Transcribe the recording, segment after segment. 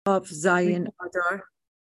of Zion Adar.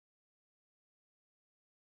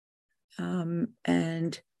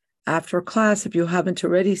 And after class, if you haven't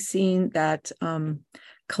already seen that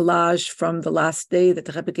collage from the last day that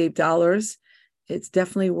the Rebbe gave dollars, it's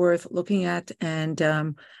definitely worth looking at,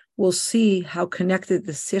 and we'll see how connected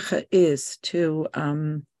the Sikha is to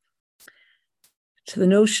the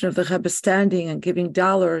notion of the Rebbe standing and giving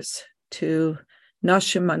dollars to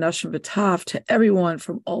Nashim, Anashim B'Tav, to everyone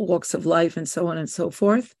from all walks of life and so on and so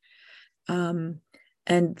forth. And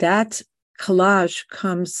that collage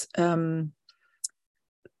comes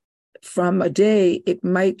from a day, it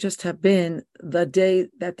might just have been the day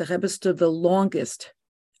that the Rebbe stood the longest,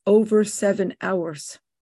 over 7 hours,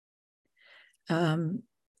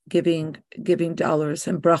 giving dollars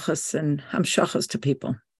and brachas and hamshachas to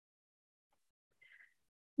people.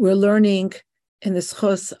 We're learning in the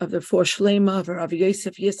schos of the four Shlema of Rav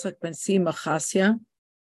Yosef Yitzchak ben Sima Chasya.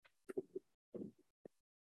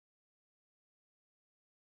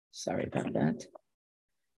 Sorry about that.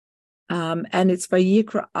 And it's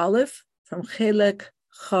Vayikra Aleph from Chelek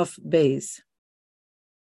Chaf Beis.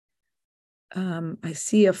 I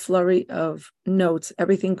see a flurry of notes.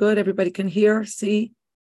 Everything good? Everybody can hear, see?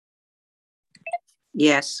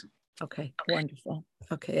 Yes. Okay, wonderful.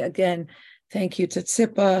 Okay, again, thank you to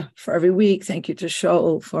Tzippa for every week. Thank you to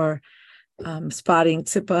Shaul for spotting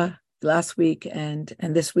Tzippa last week and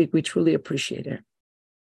this week. We truly appreciate it.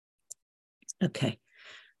 Okay.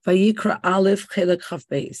 Vayikra Aleph Chelek Chaf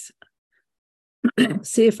Beis.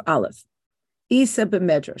 Sif Aleph. Isa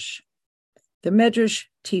b'Medrash. The Medrash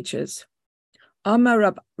teaches,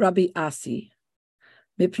 Amar Rabbi Asi,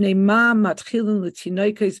 Mipnei ma matchilin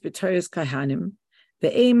l'tinoikos b'Torahs kahanim,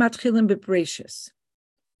 ve'ei matchilin b'Bereishis.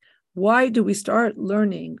 Why do we start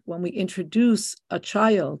learning when we introduce a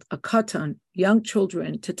child, a katan, young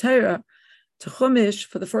children, to Torah, to Chumash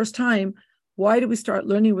for the first time? Why do we start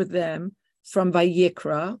learning with them from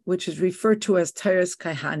Vayikra, which is referred to as Torahs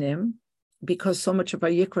kahanim, because so much of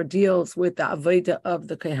Vayikra deals with the avodah of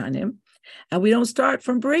the kahanim, and we don't start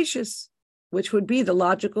from Bereishis, which would be the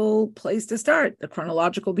logical place to start, the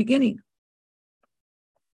chronological beginning.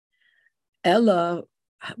 Ella,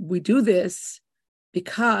 we do this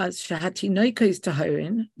because Shahatinoika is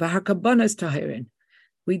tahirin, V'harkabana is tahirin.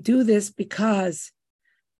 We do this because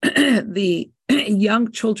the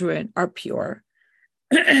young children are pure,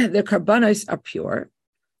 the karbanos are pure.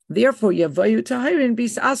 Therefore, Yavayu tahirin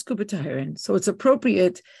bisasku b'tahirin. So it's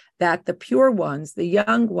appropriate that the pure ones, the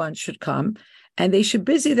young ones, should come, and they should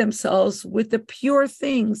busy themselves with the pure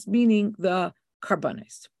things, meaning the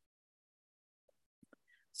karbanos.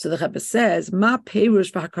 So the Rebbe says, Ma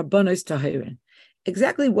perush v'hakarbanos tahirin.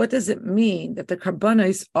 Exactly what does it mean that the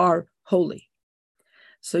karbanos are holy?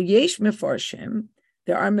 So yesh mefarshim,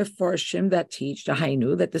 there are mefarshim that teach the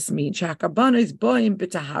hainu that this means shakarbanos boim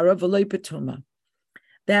b'tahara v'loy b'tuma.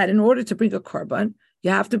 That in order to bring a korban,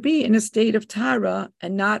 you have to be in a state of tara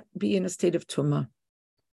and not be in a state of tuma.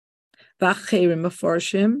 V'acherim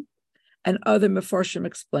mefarshim, and other mefarshim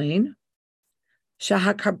explain,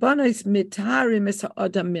 shahakarbanos mitarim es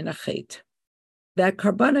ha'adam min hachet, that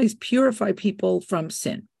karbanos purify people from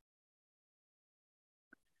sin.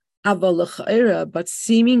 Aval l'cha'era, but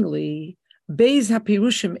seemingly, beis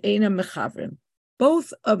hapirushim eina mechavrim.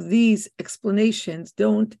 Both of these explanations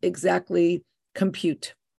don't exactly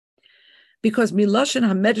compute, because miloshen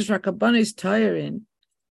hamedrash karbanos tayirin,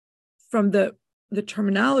 from the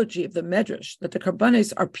terminology of the medrash that the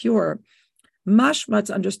karbanos are pure, mashmat's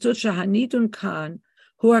understood shahanidun kan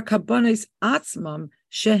who are karbanos atzmam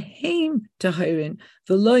shehem tayirin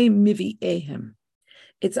v'loy mivi'ehem.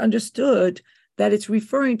 It's understood that it's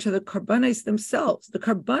referring to the karbanos themselves. The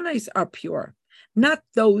karbanos are pure. Not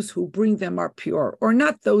those who bring them are pure, or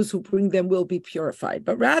not those who bring them will be purified,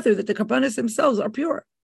 but rather that the karbanos themselves are pure.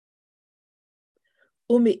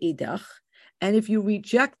 Umeidach, and if you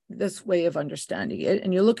reject this way of understanding it,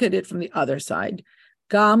 and you look at it from the other side,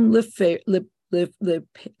 gam leperish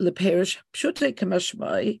pshutei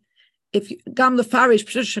kamashmai, if you gam lefarish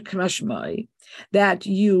pshutei kamashmai, that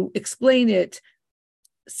you explain it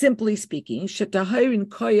simply speaking, shetahirin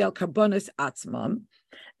koyel karbanos atzmam,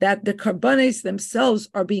 that the karbanos themselves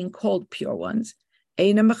are being called pure ones,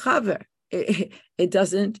 eina mechaver. It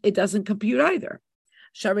doesn't compute either.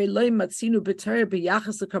 Sharei loy matzinu b'Torah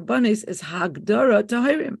b'yachas lekarbanos is hagdara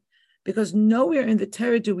tahirim, because nowhere in the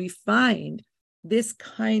Torah do we find this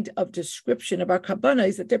kind of description of our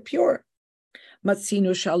karbanos that they're pure.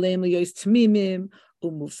 Matzinu shalem liyos tmimim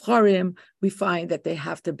umufcharim. We find that they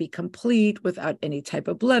have to be complete without any type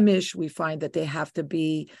of blemish. We find that they have to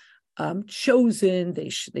be chosen. They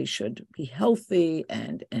should be healthy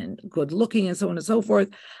and good looking and so on and so forth.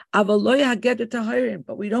 But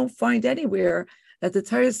we don't find anywhere that the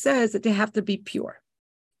Torah says that they have to be pure.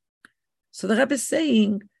 So the Rebbe is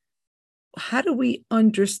saying, how do we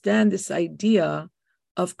understand this idea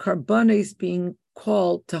of karbanos being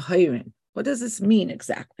called tahirin? What does this mean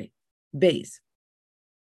exactly? Beis.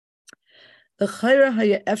 The chayra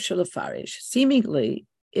haya efshel lefarish. Seemingly,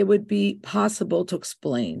 it would be possible to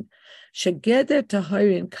explain shegeder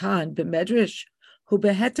tahirin kan b'medrash hu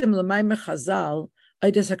behetem l'maymer chazal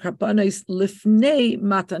aides hakarbanos lifnei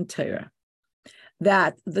matan Torah.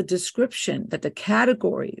 That the description, that the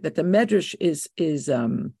category that the medrash is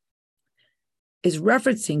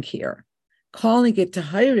referencing here, calling it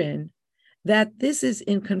tahirin, that this is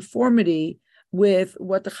in conformity with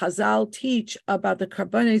what the Chazal teach about the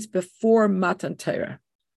karbanos before Matan Torah.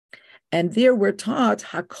 And there we're taught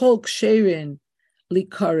hakol ksherin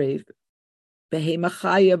likarev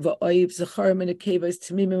behemachaya v'oiv zecharim and akevas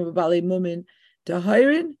tamimim v'balei mumin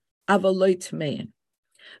tahirin avaloi tmein.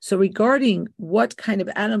 So regarding what kind of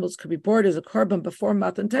animals could be brought as a korban before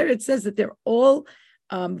Matan Torah, it says that they're all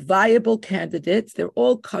viable candidates. They're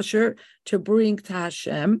all kosher to bring to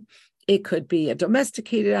Hashem. It could be a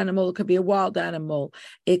domesticated animal. It could be a wild animal.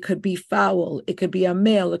 It could be fowl. It could be a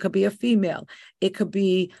male. It could be a female. It could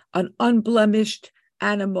be an unblemished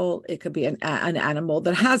animal. It could be an animal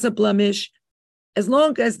that has a blemish, as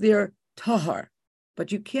long as they're tahar.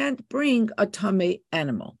 But you can't bring a tamei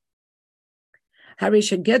animal.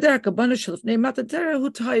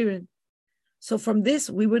 So from this,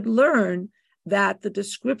 we would learn that the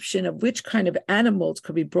description of which kind of animals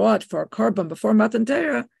could be brought for a korban before Matan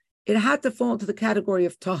Torah, it had to fall into the category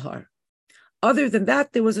of tahar. Other than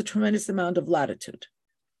that, there was a tremendous amount of latitude.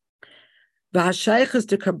 And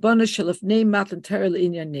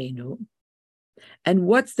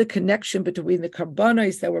what's the connection between the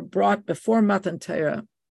karbanos that were brought before Matan Torah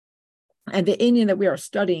and the inyan that we are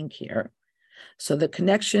studying here? So the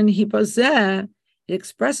connection it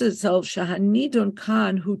expresses itself shahanidon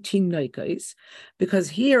kan hu tinoikos, because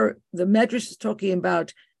here the medrash is talking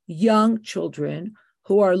about young children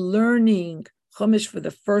who are learning Chumash for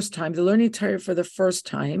the first time. They're learning Torah for the first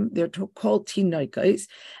time. They're called tinoikos,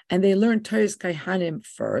 and they learn Torah's kaihanim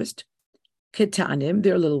first. Ketanim,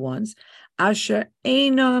 they're little ones. Asher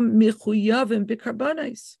einam michuyavim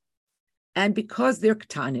bikarbanos. And because they're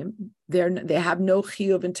ketanim, they have no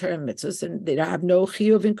chiyuv in Torah mitzvahs, and they have no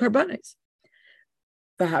chiyuv in karbanos.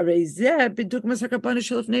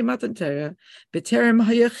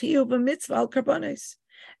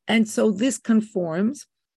 And so this conforms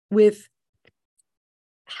with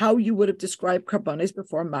how you would have described karbanos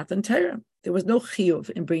before Matan Torah. There was no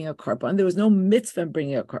chiyuv in bringing a karban. There was no mitzvah in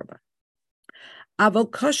bringing a karban.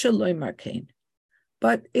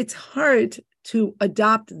 But it's hard to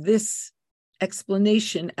adopt this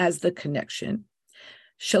explanation as the connection,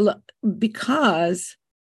 because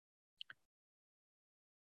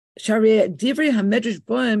because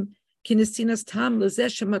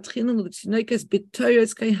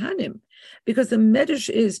the medrash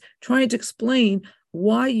is trying to explain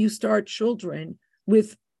why you start children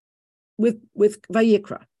with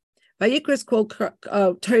Vayikra. Vayikra is called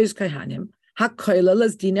Torah's Kaihanim.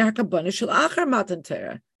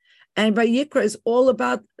 And Vayikra is all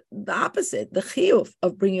about the opposite, the chiyuv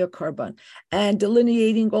of bringing a karban and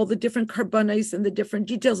delineating all the different karbanos and the different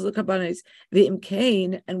details of the karbanos. V'im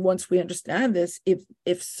kain, and once we understand this,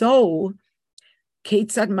 if so,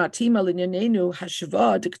 keitzad matima l'nyanenu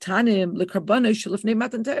hashva diktanim lekarbanos shelifnei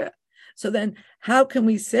matan Torah. So then, how can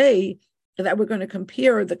we say that we're going to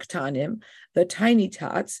compare the ketanim, the tiny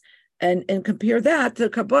tots, and compare that to the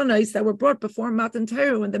karbanos that were brought before Matan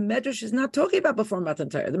Torah, when the medrash is not talking about before Matan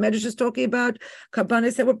Torah. The medrash is talking about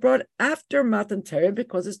karbanos that were brought after Matan Torah,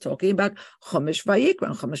 because it's talking about Chumash Vayikra.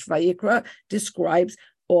 And Chumash Vayikra describes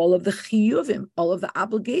all of the chiyuvim, all of the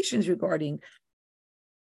obligations regarding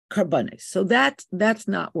karbanos. So that's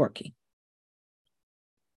not working.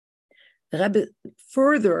 The Rebbe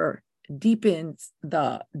further deepens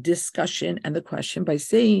the discussion and the question by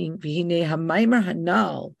saying, V'hinei hamaymer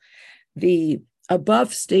hanal, the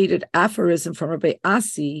above stated aphorism from Rabbi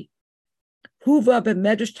Asi, Huva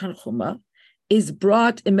b'medrash Tanchuma, is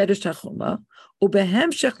brought in Medrash Tanchuma,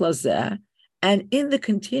 ubehemshech lazeh, and in the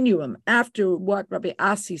continuum, after what Rabbi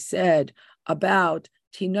Asi said about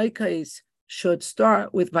tinoikos should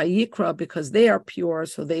start with Vayikra because they are pure,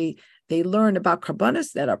 so they learn about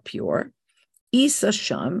karbanos that are pure. Isa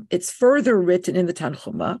Sham, it's further written in the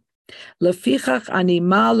Tanchuma, Lefichach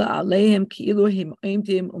animal aleim ki'iluhim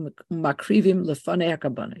oimdim umakrivim lefanei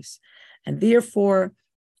hakabanos, and therefore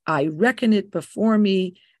I reckon it before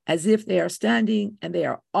me as if they are standing and they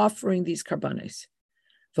are offering these karbanos.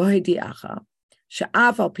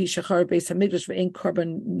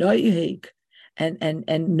 And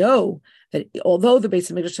know that although the Beis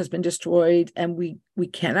Hamikdash has been destroyed and we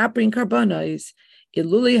cannot bring karbanos, if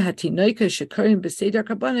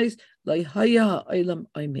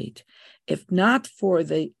not for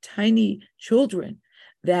the tiny children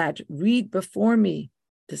that read before me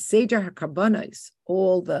the Seder HaKarbanos,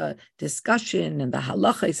 all the discussion and the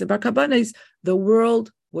halachas about karbanos, the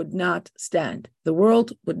world would not stand. The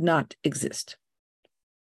world would not exist.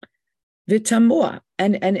 V'tamua,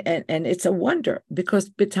 and it's a wonder because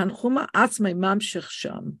b'tanchuma atzmai mamshich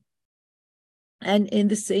sham. And in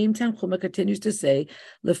the same Tanchuma continues to say,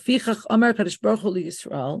 Lefichach Amar Kadosh Baruch Hu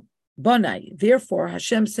Yisrael, Bonai. Therefore,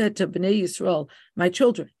 Hashem said to Bnei Yisrael, my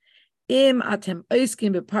children, Im atem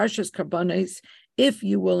oiskim beparshas karbanos. If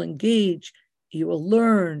you will engage, you will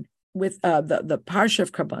learn with the parsha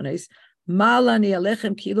of karbanos. Malani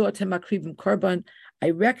alechem kilo atem akrivim karban. I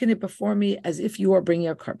reckon it before me as if you are bringing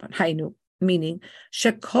a karban. Hainu. Meaning,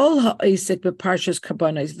 shekol ha'isik beparshas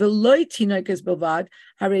karbanos v'loy tinoikes bavad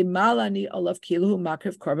hare malani olav kilu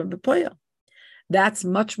makriv korban b'poya. That's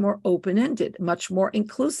much more open-ended, much more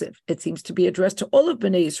inclusive. It seems to be addressed to all of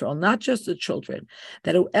Bnei Yisrael, not just the children.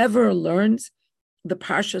 That whoever learns the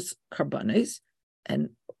parshas karbanos and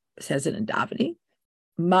says it in davening,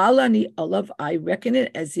 malani olav, I reckon it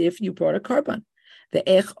as if you brought a karban. The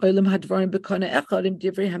ech olam hadvarim bekona echad im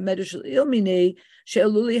divrei hamedrash ilminei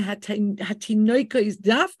she'eluli hatinoika is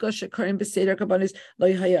dafka shekarim b'seder karbanos lo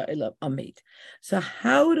yhaya elav amid. So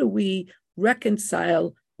how do we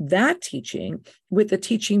reconcile that teaching with the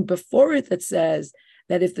teaching before it that says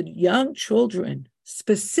that if the young children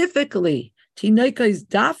specifically, tinoika is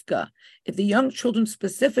dafka, if the young children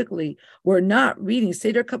specifically were not reading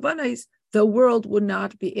Seder Karbanos, the world would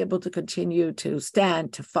not be able to continue to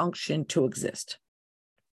stand, to function, to exist.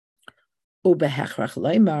 So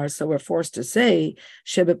we're forced to say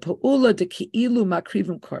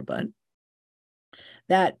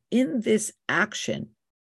that in this action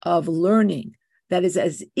of learning, that is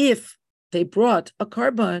as if they brought a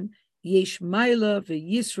karban, yesh maila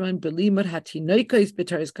v'yisron belimud hatinoikos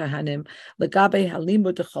b'taris kahanim legabe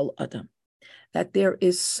halimud dechol adam. That there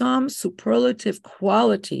is some superlative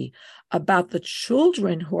quality about the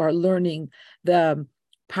children who are learning the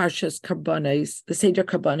parshas karbanos, the Seder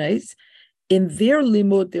karbanos. In their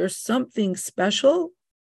limud, there's something special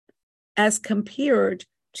as compared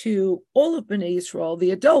to all of Bnei Yisrael,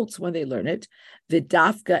 the adults, when they learn it, the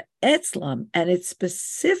dafka etzlam, and it's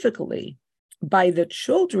specifically by the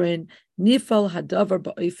children, nifal hadavar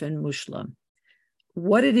ba'ofen mushlam.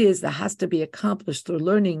 What it is that has to be accomplished through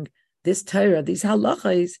learning this Torah, these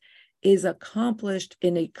halachas, is accomplished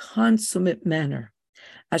in a consummate manner.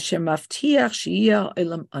 Asher maftiach sheyeh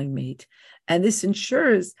olam omed. And this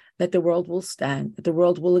ensures that the world will stand, that the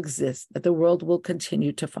world will exist, that the world will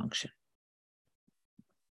continue to function.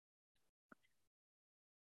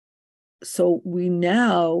 So we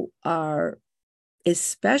now are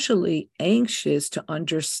especially anxious to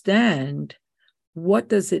understand what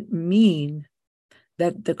does it mean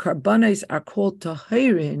that the karbanos are called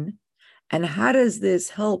tahirin, and how does this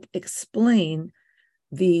help explain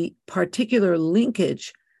the particular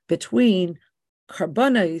linkage between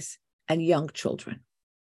karbanos and young children.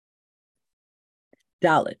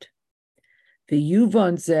 Dalet. The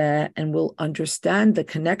Yuvon zeh, and will understand the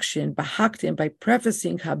connection bahaktim by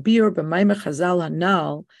prefacing Habir b'mayma Chazal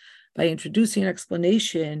Hanal, by introducing an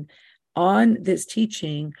explanation on this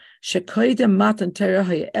teaching. Shekoidem matan Torah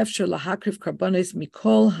hayefshar lahakriv karbanos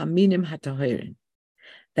mikol haminim hatahirin.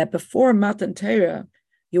 That before matan Torah,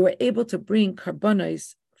 you were able to bring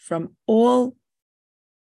karbanos from all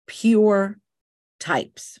pure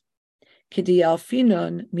types.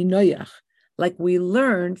 K'dialfinon minoyach, like we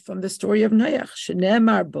learned from the story of Noach.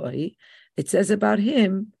 Shenemar boy, it says about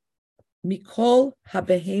him, mikol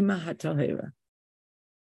habehema hatahira,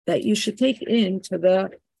 that you should take into the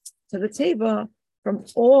table from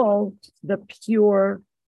all the pure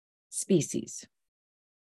species.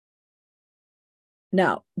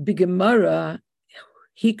 Now, B'Gemara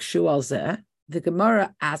hikshu al zeh, the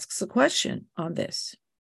Gemara asks a question on this.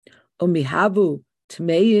 Umihavu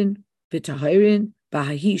tmeyin v'tahirin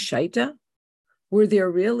b'hahi shaita. Were there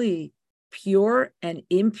really pure and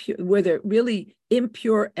impure? Were there really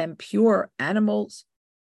impure and pure animals,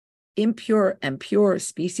 impure and pure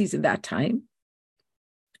species in that time?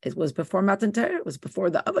 It was before Matan Torah. It was before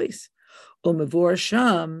the Avos. Umevor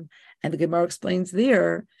Sham, and the Gemara explains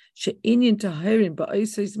there she'inyan tahirin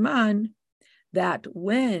ba'osos man, that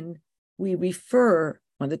when we refer,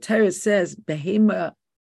 when the Torah says behema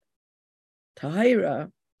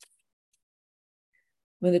tahira,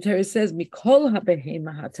 when the Torah says Mikol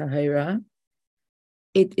habehema hatahira,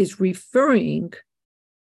 it is referring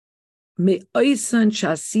me'oisan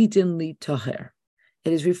shasidin li taher.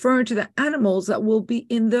 It is referring to the animals that will be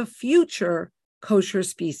in the future kosher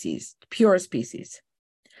species, pure species.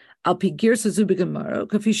 Al pi girsa zubi gemara,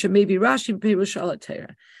 kafisha maybe Rashi perush ala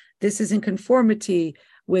Torah. This is in conformity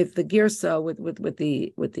with the girsa, with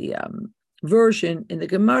the version in the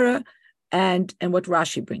Gemara, and what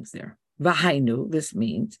Rashi brings there. V'hainu, this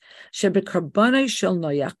means shebekarbanai shel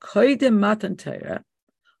noyach koydem matan Torah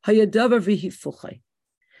hayadavar v'hifuchay.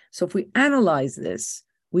 So if we analyze this,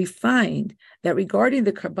 we find that regarding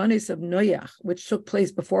the karbanis of Noach, which took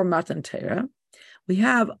place before Matan Torah, we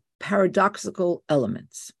have paradoxical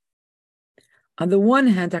elements. On the one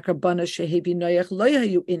hand, on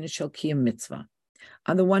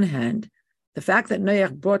the one hand, the fact that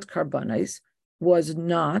Noach brought karbanos was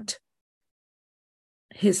not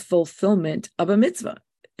his fulfillment of a mitzvah.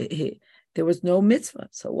 There was no mitzvah,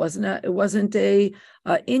 so it wasn't a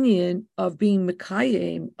inyan of being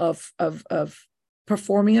mekayim of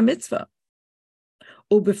performing a mitzvah.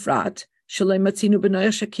 Ubefrat shalei matzinu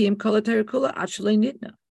b'noach shakim kol ha'torah kula ad shalei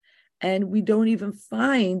nitna. And we don't even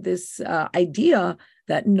find this idea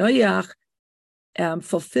that Noach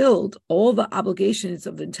fulfilled all the obligations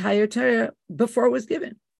of the entire Torah before it was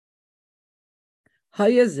given.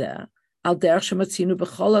 Hayazeh al derech shematzinu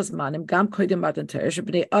b'chol hazmanim gam koydem matan Torah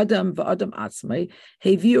shebnei adam v'adam atzmai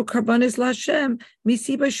heviu karbanis laHashem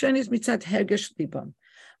misiba shonis mitzat hergesh libam.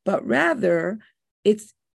 But rather,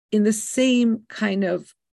 it's in the same kind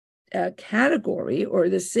of category or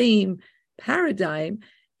the same paradigm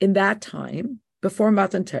in that time, before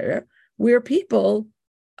Matan Torah, where people,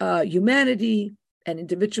 humanity and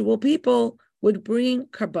individual people would bring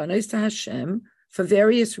karbanos to Hashem for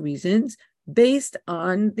various reasons based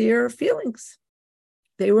on their feelings.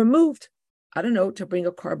 They were moved, I don't know, to bring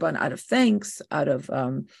a karban out of thanks, out of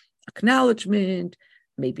acknowledgement,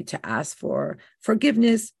 maybe to ask for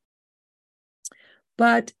forgiveness.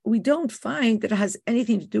 But we don't find that it has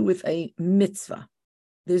anything to do with a mitzvah.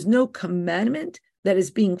 There's no commandment that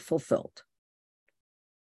is being fulfilled.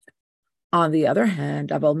 On the other hand,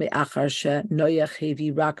 but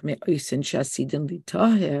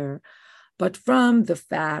from the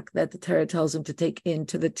fact that the Torah tells him to take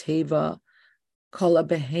into the teva kol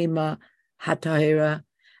behema hatahira,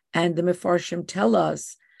 and the Mefarshim tell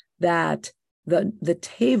us that the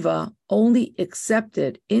teva only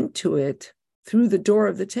accepted into it through the door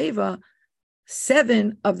of the teva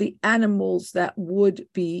 7 of the animals that would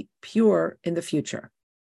be pure in the future,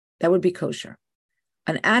 that would be kosher.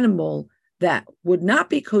 An animal that would not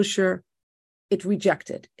be kosher, it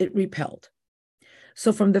rejected, it repelled.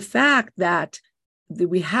 So from the fact that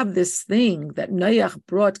we have this thing that Noach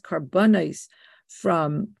brought karbanos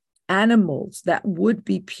from animals that would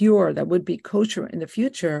be pure, that would be kosher in the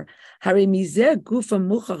future, from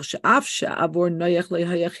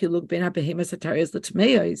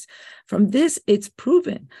this, it's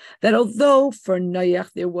proven that although for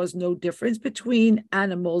Noach there was no difference between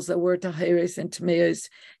animals that were tahiris and tmeos,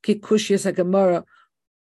 kikushis hagemara,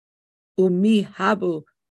 umihabu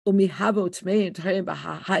tmei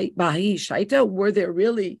bahi shaita, were there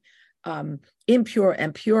really impure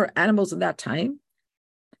and pure animals in that time?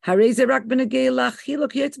 But the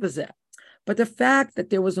fact that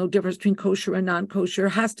there was no difference between kosher and non-kosher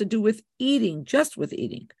has to do with eating, just with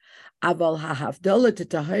eating. But when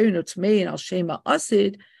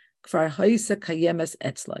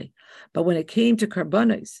it came to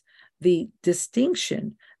karbanos, the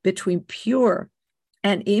distinction between pure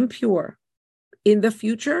and impure in the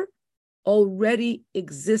future already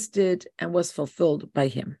existed and was fulfilled by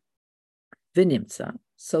him. V'nimtza.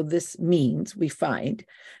 So this means we find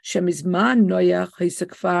shemizman Noach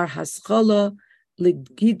hisakfar haschala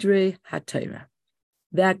ligidre hatayra,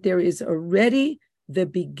 that there is already the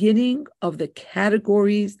beginning of the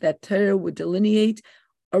categories that Torah would delineate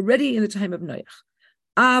already in the time of Noach.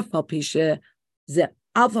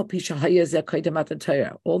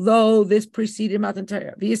 Although this preceded Matan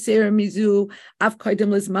Torah,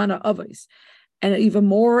 and even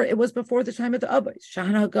more, it was before the time of the Avos.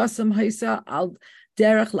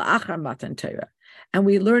 And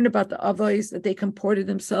we learn about the Avos that they comported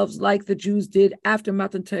themselves like the Jews did after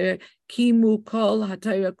Matan Torah. Kimu kol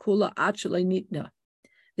hatayra kula achalei nitna.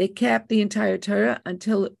 They kept the entire Torah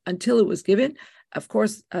until it was given. Of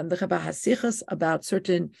course, the Chabad has sichos about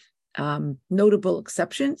certain notable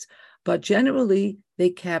exceptions, but generally they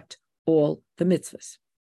kept all the mitzvahs.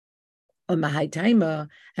 And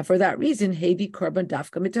for that reason, hevi korban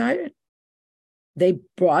dafka mitahirin. They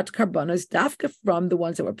brought karbanos dafka from the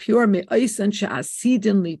ones that were pure me'oisan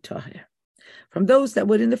she'asidin li tahir. from those that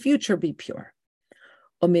would in the future be pure.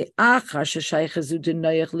 And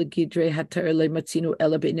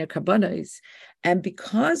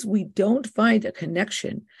because we don't find a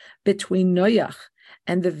connection between Noach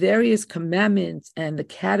and the various commandments and the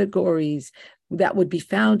categories that would be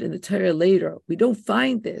found in the Torah later, we don't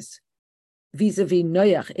find this vis-a-vis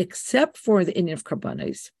Noach, except for the inyan of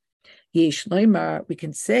Karbanos. Yesh Loimar, we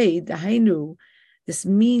can say, Dahainu, this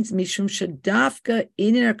means Mishum Shadafka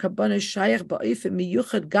inyan Karbanos Shayach Ba'ifim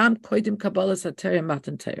Miyuchad Gam Koidim Kabbalas HaTorah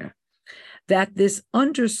Matan Torah. That this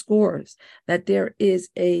underscores that there is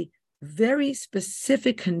a very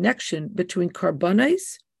specific connection between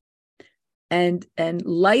Karbanos and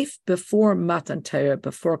life before Matan Torah,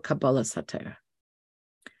 before Kabbalas HaTorah.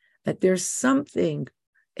 That there's something,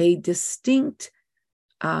 a distinct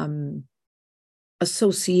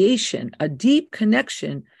association, a deep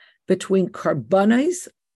connection between Karbanos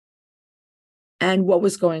and what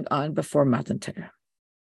was going on before Matan Torah.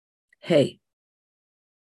 Hey.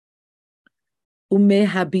 And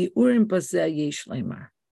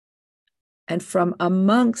from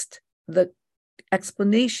amongst the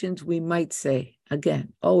explanations, we might say,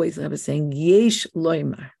 again, always I was saying, Yesh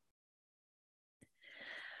Loimar.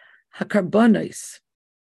 HaKarbanos,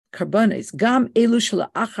 Gam Elu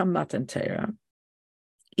Shala'achar Matan Torah,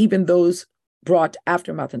 even those brought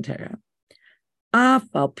after Matan Torah, Af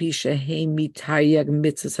al Pisha He Mitayag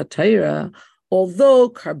Mitzvahs HaTorah, although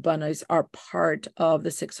Karbanos are part of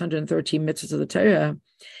the 613 mitzvahs of the Torah,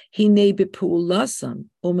 Hine Bipulasam,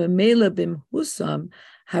 Umemela Bimhusam,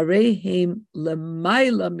 Harehem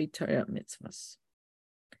Lemaila Mitorah mitzvahs.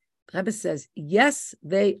 The Rebbe says, yes,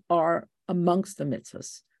 they are amongst the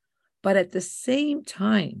mitzvahs, but at the same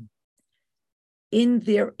time, in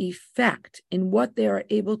their effect, in what they are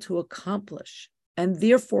able to accomplish, and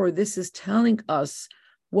therefore this is telling us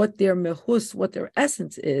what their mehus, what their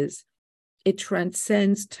essence is, it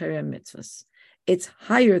transcends Torah mitzvahs. It's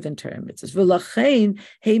higher than Torah mitzvahs. V'lachein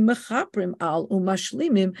he mechaprim al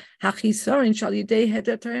umashlimim hachisarin shal yidei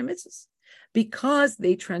heder Torah mitzvahs. Because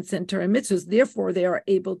they transcend Torah mitzvahs, therefore they are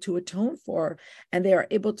able to atone for and they are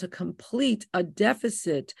able to complete a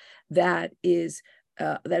deficit that is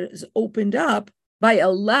opened up by a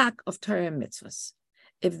lack of Torah mitzvahs.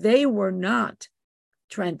 If they were not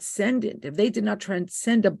transcendent, if they did not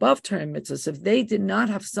transcend above Torah mitzvahs, if they did not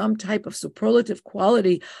have some type of superlative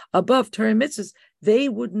quality above Torah mitzvahs, they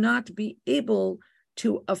would not be able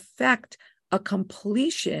to affect a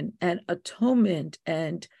completion and atonement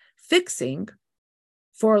and fixing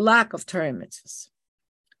for lack of Torah mitzvahs.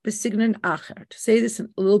 Besignan acher, to say this a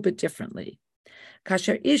little bit differently.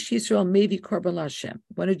 Kasher ish Yisrael mevi korban Hashem.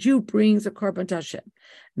 When a Jew brings a korban to Hashem,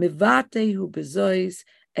 mivatehu bezois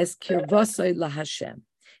as kirvasoi laHashem.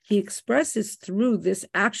 He expresses through this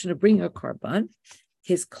action of bringing a korban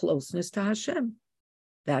his closeness to Hashem.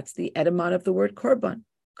 That's the etymon of the word korban,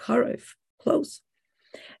 karev, close.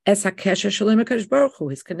 As hakesher shalem HaKadosh Baruch Hu,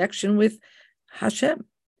 his connection with Hashem.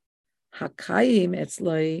 Hakayim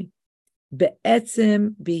etzloi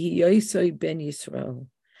be'etzem bihiyoisoi ben Yisrael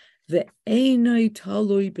ve'enoi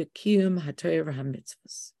talui b'kiyum haTorah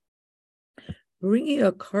ha'mitzvos. Bringing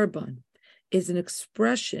a korban is an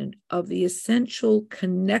expression of the essential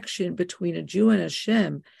connection between a Jew and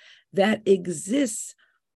Hashem that exists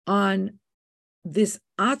on this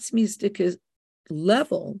atzmistic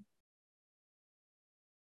level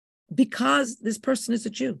because this person is a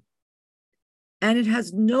Jew. And it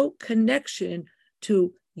has no connection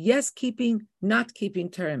to yes keeping, not keeping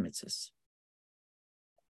Torah mitzvahs.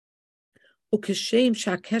 Ukeshem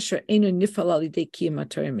shakesher eno nifal alidei kiyum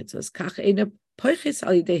Torah mitzvahs, kach eno poiches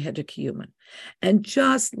alidei heder kiyuman. And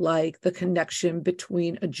just like the connection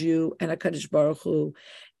between a Jew and a Kadosh Baruch Hu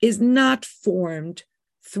is not formed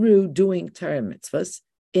through doing Torah mitzvahs,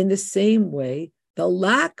 in the same way, the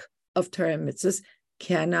lack of Torah mitzvahs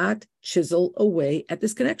cannot chisel away at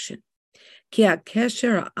this connection. Because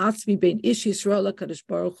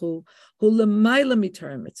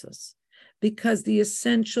the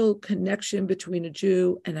essential connection between a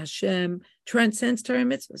Jew and Hashem transcends Torah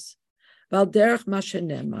mitzvahs.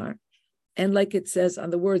 And like it says on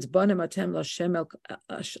the words Banim Atem Lashem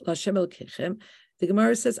El Kechem, the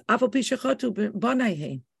Gemara says,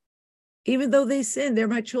 even though they sin, they're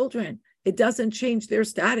my children. It doesn't change their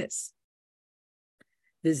status.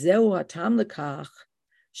 And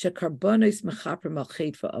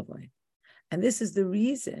this is the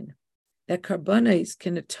reason that karbanos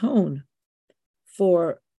can atone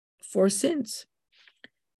for sins.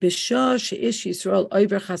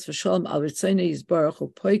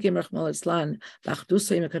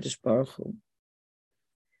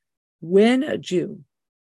 When a Jew,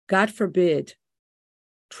 God forbid,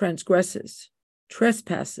 transgresses,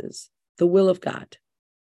 trespasses the will of God,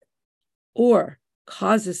 or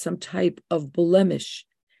causes some type of blemish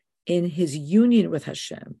in his union with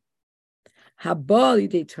Hashem,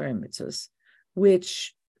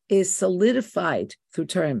 which is solidified through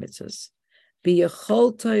Torah mitzvahs,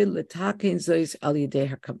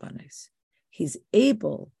 he's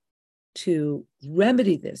able to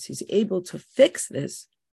remedy this. He's able to fix this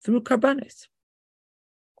through karbanos.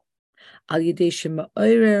 Al yedei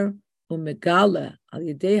shema'orer umegala al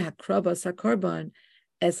yedei hakrabas hakorban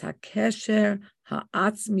es hakesher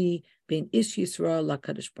ha'atzmi ben ish Yisrael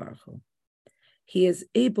lakadosh baruch hu. He is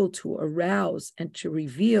able to arouse and to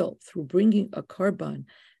reveal through bringing a korban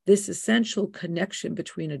this essential connection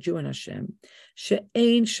between a Jew and Hashem.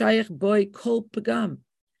 She'ein shayach boy kol pagam,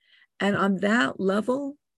 and on that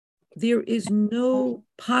level, there is no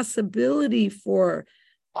possibility for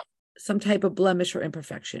some type of blemish or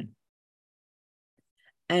imperfection.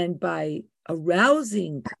 And by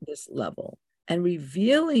arousing this level and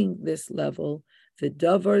revealing this level,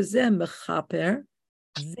 v'davar zeh mechaper,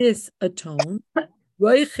 this atone,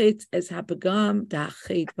 roichet es hapagam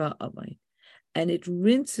da'achet ba'avay, and it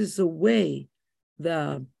rinses away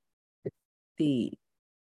the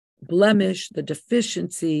blemish, the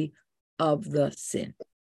deficiency of the sin.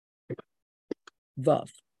 Vav.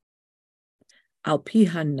 Al pi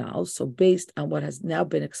hanal, so based on what has now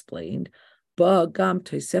been explained, ba'agam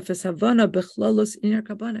toisefes havana bechlalos inar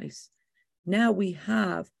kabanos. Now we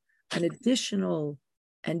have an additional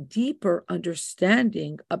and deeper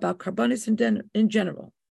understanding about karbanos in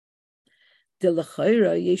general.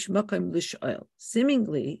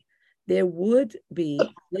 Seemingly, there would be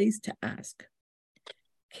place to ask,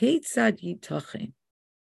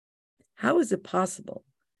 how is it possible?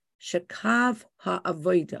 Shekav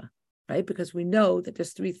ha'avoida, right? Because we know that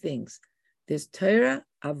there's three things. There's Torah,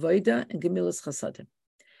 avoida, and gemilas chasadim.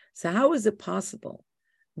 So how is it possible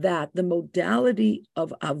that the modality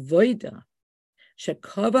of avoida,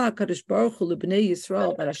 shekava HaKadosh Baruch Hu l'bnei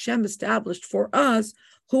Yisrael, that Hashem established for us,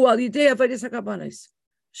 hu al yidei avodas hakarbanos,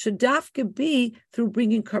 should dafka be through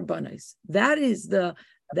bringing karbanos? That is the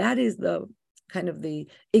kind of the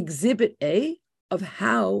exhibit A of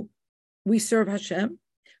how we serve Hashem.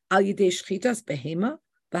 Al yidei shchitas behema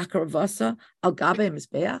v'hakaravasa al gabe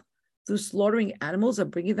mizbeach, through slaughtering animals and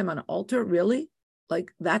bringing them on an altar. Really,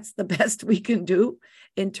 like that's the best we can do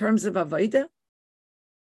in terms of avodah.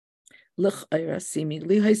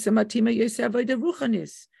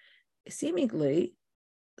 Seemingly,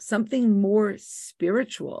 something more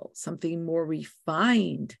spiritual, something more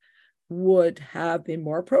refined would have been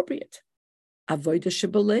more appropriate. Avodah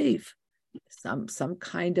shebelev, some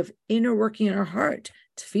kind of inner working in our heart,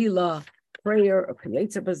 tefillah, prayer, or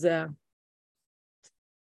kiyetzer bazeh.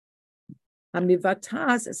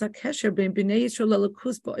 Hamivatas es hakesher ben bnei Yisrael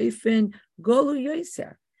lelakus ba'ofen golu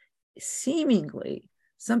yoser. Seemingly,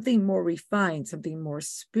 something more refined, something more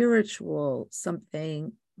spiritual,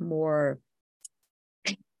 something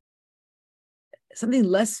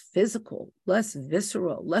less physical, less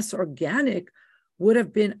visceral, less organic would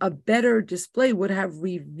have been a better display, would have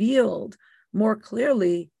revealed more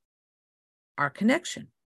clearly our connection.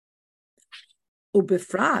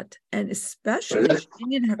 Ubifrat, and especially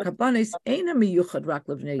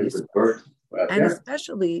and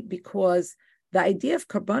especially because the idea of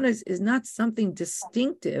karbanos is not something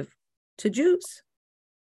distinctive to Jews.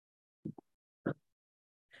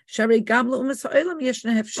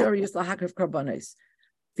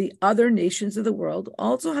 The other nations of the world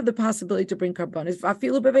also have the possibility to bring karbanos.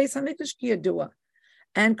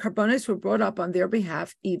 And karbanos were brought up on their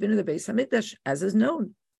behalf, even in the Beis Hamikdash, as is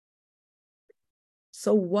known.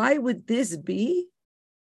 So why would this be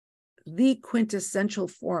the quintessential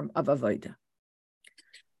form of avodah?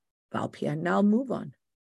 Now I'll move on.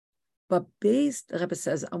 But based, the Rebbe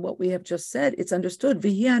says, on what we have just said, it's understood.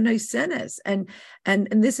 And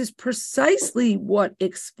this is precisely what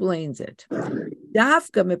explains it.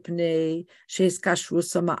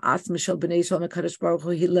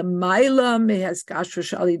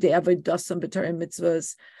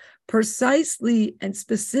 Precisely and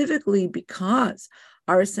specifically because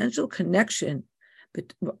our essential connection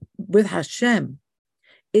with Hashem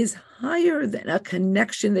is higher than a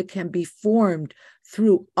connection that can be formed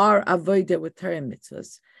through our avodah with Torah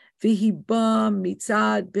mitzvahs.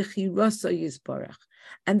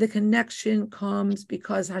 And the connection comes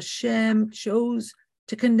because Hashem chose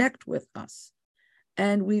to connect with us.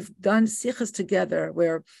 And we've done sichas together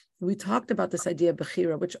where we talked about this idea of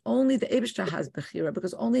bechira, which only the Eibishter has bechira,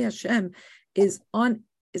 because only Hashem is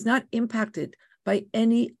not impacted by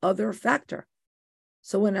any other factor.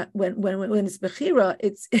 So when it's bechira,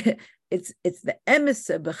 it's the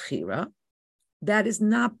emissary bechira that is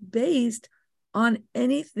not based on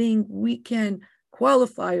anything we can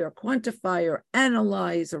qualify or quantify or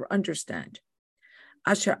analyze or understand.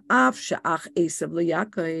 Asher af she'ach Esav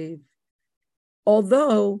leYaakov.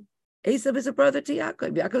 Although Esav is a brother to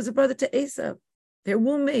Yaakov, Yaakov is a brother to Esav. They're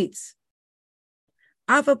womb mates.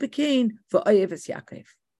 Ava Pekin v'oyev es Yaakov.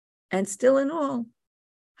 And still in all,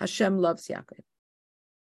 Hashem loves Yaakov.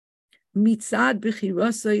 Mitzad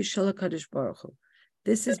b'chirasei shel HaKadosh Baruch Hu.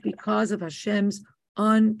 This is because of Hashem's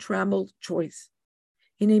untrammeled choice.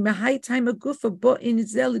 And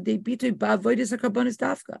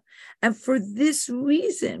for this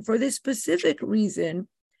reason, for this specific reason,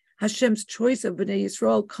 Hashem's choice of Bnei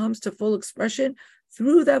Yisrael comes to full expression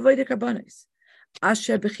through the Avodah Karbanos.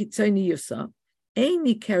 Asher b'chitzoni yusa,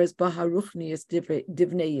 eini keres b'haruchnius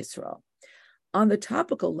divnei Yisrael. On the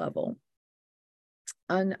topical level,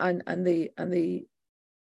 on the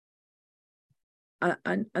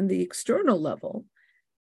external level,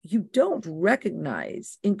 you don't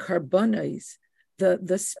recognize in Karbanos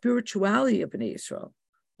the spirituality of Bnei Yisrael.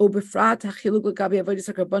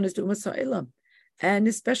 And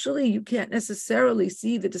especially, you can't necessarily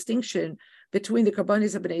see the distinction between the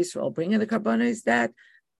Karbanos of Bnei Yisrael bring and the Karbanos that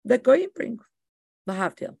Goyim bring.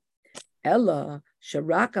 Lahavdil. Ella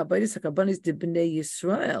sharak avodas hakarbanos de Bnei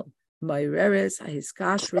Yisrael ma'areres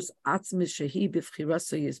hahiskashrus atzmis shehi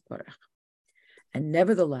b'fchiraso yisbarach. And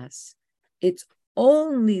nevertheless, it's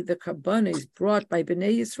only the Karbanos brought by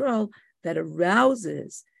Bnei Yisrael that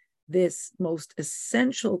arouses this most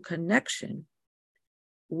essential connection,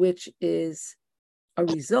 which is a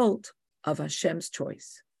result of Hashem's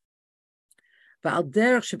choice. And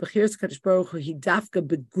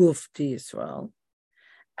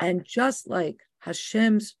just like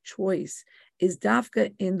Hashem's choice is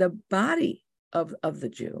dafka in the body of the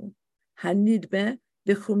Jew,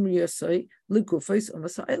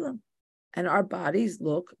 and our bodies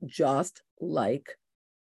look just like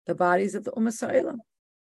the bodies of the Ummah Sa'ilam.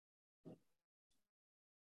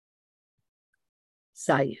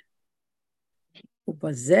 Zayeh.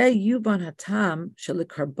 Ubazeh yuban hatam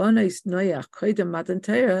shelikarbanos noyach koydem matan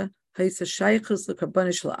Torah haysa shaychus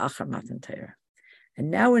lekarbanos shel achar matan Torah. And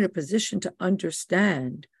now we're in a position to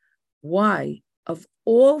understand why, of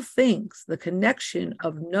all things, the connection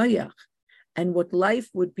of Noach and what life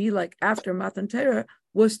would be like after Matan Torah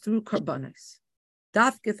was through Karbanos.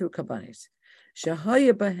 Dafke through Karbanos.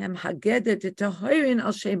 Shehaya bahem hageder d'tahirin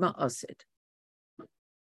al shema asid.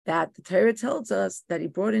 That the Torah tells us that he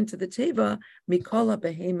brought into the teva mikola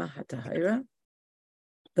behema hatahira.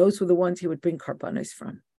 Those were the ones he would bring Karbanos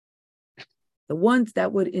from. The ones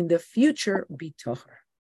that would in the future be toher.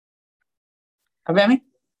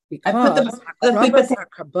 Because on the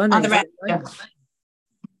right.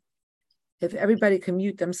 If everybody can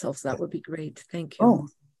mute themselves, that would be great. Thank you.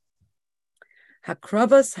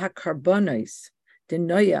 Hakravas hakarbanos de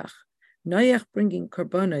Noach bringing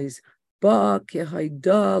karbanos ba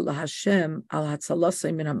kehaida laHashem al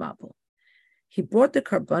hatzalasei min hamabel. He brought the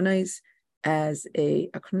karbanos as a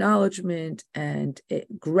acknowledgement and a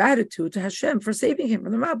gratitude to Hashem for saving him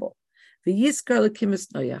from the Mabel. V'yiskar lekimis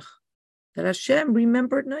Noach, that Hashem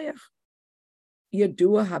remembered Noach.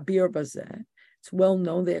 Yadua habir bazeh. It's well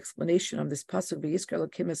known, the explanation of this pasuk v'yiskar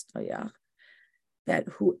lekimis Noach, that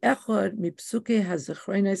hu echad mipsuke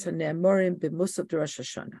hazechronos hane'amorim b'musav de Rosh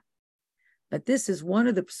Hashanah. That this is one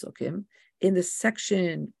of the psukim in the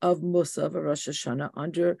section of Musav of Rosh Hashanah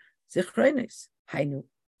under Zichronos. Hainu.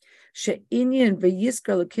 She'inyan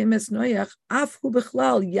v'yiskar lekimis Noach af hu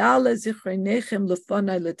b'chlal yale zichronechem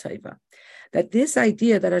lefanai l'teiva. That this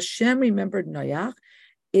idea that Hashem remembered Noach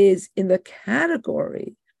is in the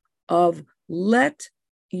category of let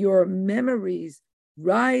your memories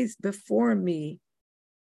rise before me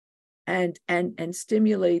and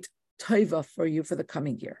stimulate teiva for you for the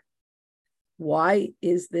coming year. Why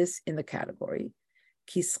is this in the category?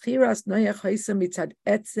 Kischiras Noach haisa mitzad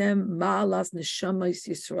etzem ma'alas neshamas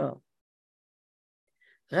Yisrael.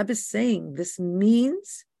 Rebbe is saying this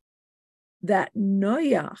means that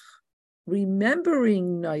Noach,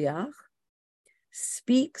 remembering Noach,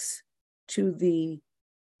 speaks to the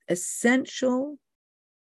essential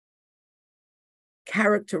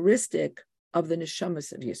characteristic of the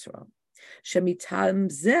neshamas of Yisrael.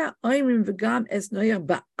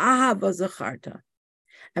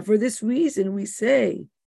 And for this reason, we say,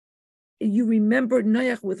 you remembered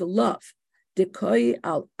Noach with love.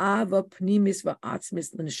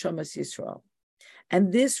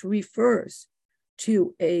 And this refers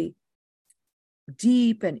to a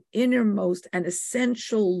deep and innermost and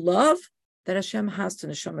essential love that Hashem has to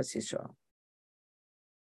Neshamas Yisrael.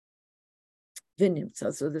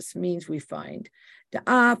 Vinimtza. So this means we find that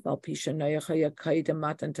although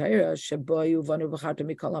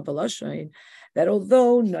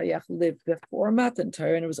Noach lived before Matan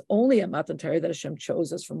Torah, and it was only at Matan Torah that Hashem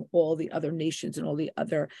chose us from all the other nations and all the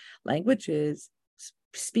other languages,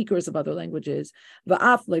 speakers of other languages,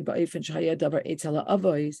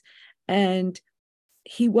 and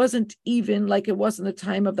he wasn't even like it was in the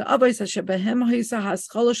time of the Avos,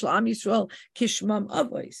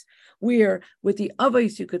 where with the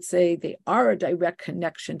Avos you could say they are a direct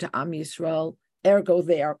connection to Am Yisrael, ergo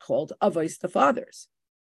they are called Avos, the fathers.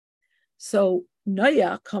 So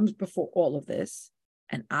Noach comes before all of this,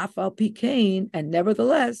 and Afal Pikain, and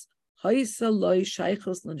nevertheless,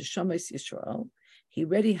 he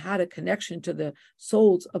already had a connection to the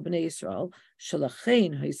souls of Bnei Yisrael.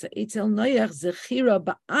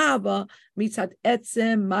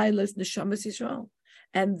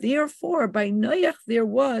 And therefore, by Noach, there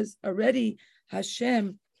was already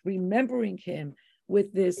Hashem remembering him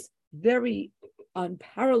with this very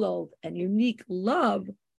unparalleled and unique love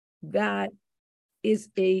that is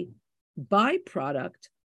a byproduct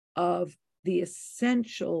of the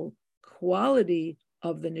essential quality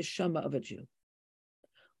of the neshama of a Jew.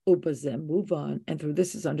 Ubazem, move on, and through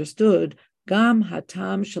this is understood Gam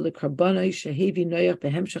hatam shelikarbanai shehevi Noach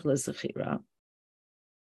behemshach lezechira,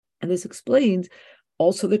 and this explains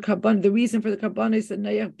also the karban, the reason for the karbanis that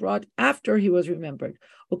Noach brought after he was remembered.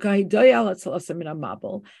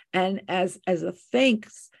 And as a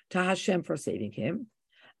thanks to Hashem for saving him,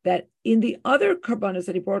 that in the other karbanis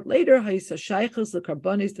that he brought later, in all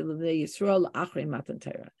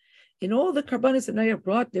the karbanis that Noach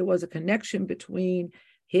brought, there was a connection between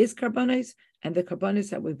his karbanis and the karbanis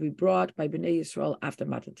that would be brought by Bnei Yisrael after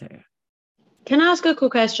Matan Torah. Can I ask a quick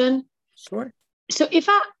question? Sure. So if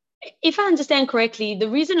I understand correctly, the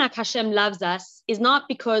reason like Hashem loves us is not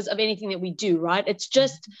because of anything that we do, right? It's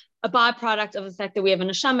just a byproduct of the fact that we have a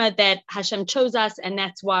neshama, that Hashem chose us, and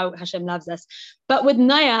that's why Hashem loves us. But with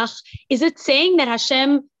Noach, is it saying that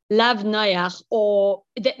Hashem loved Noach, or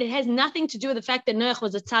that it has nothing to do with the fact that Noach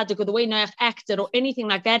was a tzaddik or the way Noach acted or anything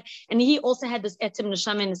like that, and he also had this etzem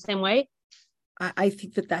neshama in the same way? I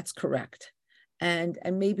think that that's correct. And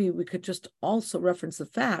maybe we could just also reference the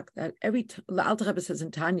fact that the Alter Rebbe says in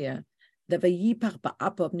Tanya, the Vayipach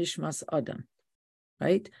ba'apav nishmas Adam,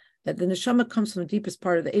 right? That the neshama comes from the deepest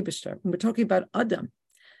part of the Eibishter. When we're talking about Adam,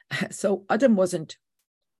 so Adam wasn't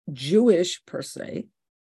Jewish per se,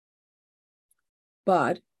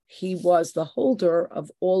 but he was the holder of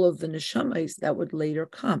all of the neshamas that would later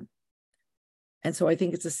come. And so I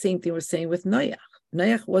think it's the same thing we're saying with Noach.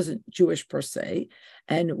 Noach wasn't Jewish per se,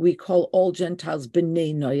 and we call all Gentiles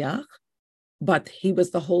B'nai Noach, but he was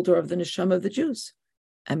the holder of the neshama of the Jews.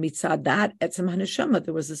 And mitzad that, etzem haneshama,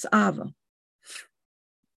 there was this ava.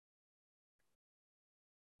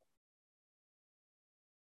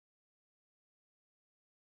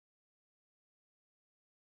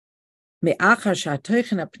 Me'achar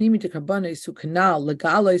sha'atoichen ha'pnimi dekarbanos hu kanal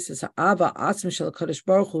legalos es ha'ava atzmi shel HaKadosh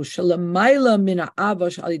Baruch Hu shelamayla min ha'ava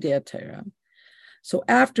sh'al yidei ha'Torah. So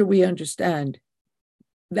after we understand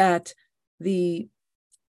that the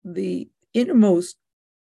innermost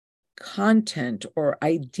content or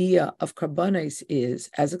idea of karbanos is,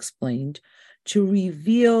 as explained, to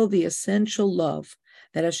reveal the essential love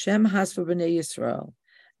that Hashem has for Bnei Yisrael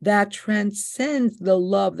that transcends the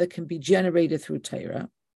love that can be generated through Torah.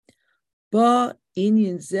 So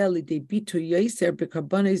this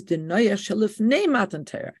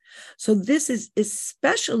is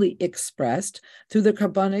especially expressed through the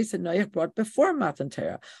karbanos that Noach brought before Matan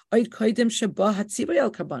Torah,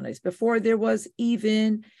 before there was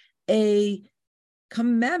even a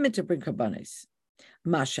commandment to bring karbanos.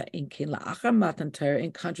 Masha inkin la'achar Matan Torah,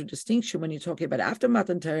 in contradistinction, when you're talking about after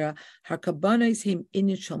Matan Torah, har karbanos him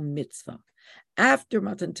initial mitzvah. After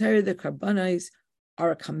Matan Torah, the karbanos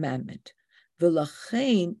are a commandment. And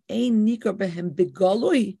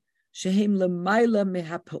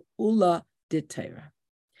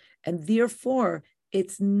therefore,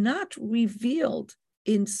 it's not revealed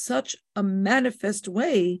in such a manifest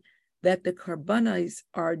way that the karbanos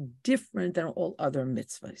are different than all other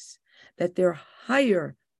mitzvahs, that they're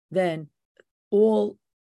higher than all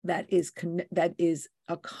that is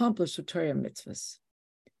accomplished with Torah mitzvahs.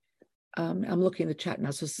 I'm looking in the chat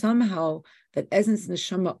now. So somehow that essence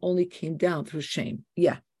neshama only came down through shame.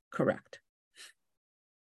 Yeah, correct.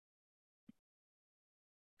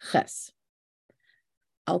 Ches.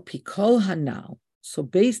 Al pikol hanal. So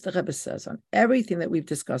based, the Rebbe says, on everything that we've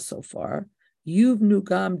discussed so far, you've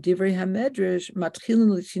nugam divrei hamedrash matchilin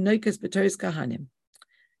l'tinoikes b'toris kahanim.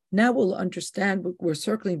 Now we'll understand, we're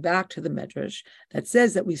circling back to the Medrash that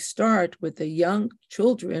says that we start with the young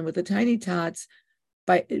children, with the tiny tots,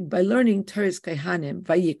 by learning Teres Kaihanim,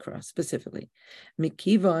 Vayikra specifically.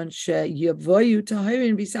 Mikivon she'yavoyu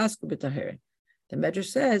tahirin bisasku b'tahirin. The Medrash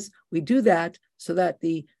says we do that so that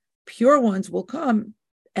the pure ones will come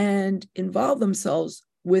and involve themselves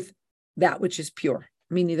with that which is pure,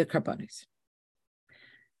 meaning the karbanis.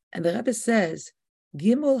 And the Rebbe says,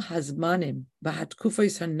 Gimel hazmanim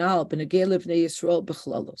b'hatkufos hanal b'negei levnei Yisrael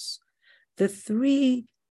b'chlalos. The three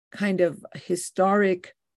kind of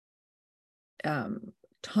historic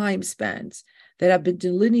time spans that have been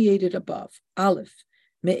delineated above. Aleph,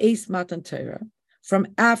 me'es matan Torah, from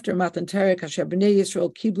after matan Torah, kasher b'nei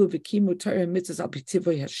Yisrael kiblu v'kimu Torah mitzvahs al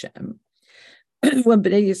p'tivoi Hashem, when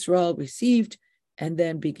b'nei Yisrael received and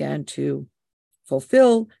then began to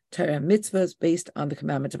fulfill Torah mitzvahs based on the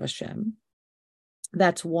commandment of Hashem.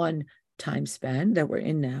 That's one time span that we're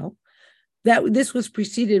in now. That this was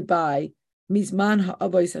preceded by Mizman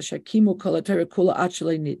ha'avos asher kimu kol Torah kula ad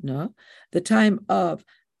shelei nitna, the time of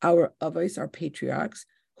our avos, our patriarchs,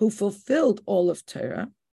 who fulfilled all of Torah,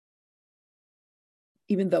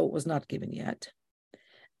 even though it was not given yet.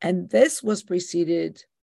 And this was preceded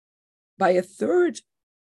by a third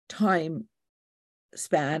time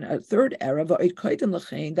span, a third era,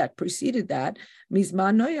 that preceded that,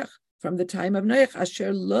 Mizman Noach, from the time of Noach,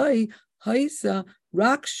 Asher Loi Haisa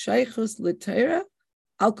Rak Sheichus L'Torah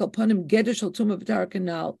Al Kalpanim Gedesh Al Tumah B'Tar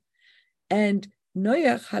Kanal. And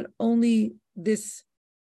Noach had only this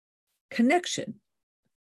connection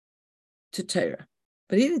to Torah,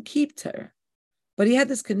 but he didn't keep Torah. But he had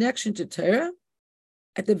this connection to Torah,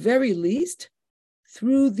 at the very least,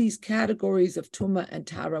 through these categories of Tumah and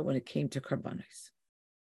Tara when it came to Karbanos.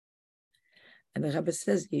 And the Rebbe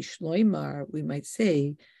says, Yesh Loimar, we might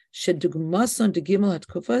say, Shedugmason de Gimel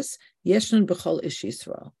Hatkufas, Yeshnon B'chol Ish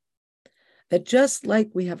Yisrael. That just like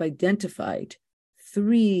we have identified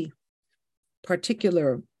three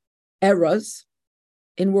particular eras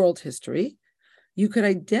in world history, you could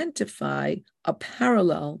identify a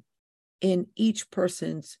parallel in each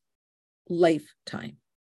person's lifetime.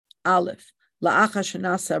 Aleph, la'acha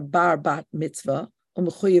shenasa bar bat mitzvah,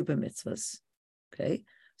 u'mechuyev b'mitzvahs. Okay,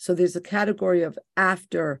 so there's a category of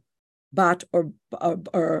after bat or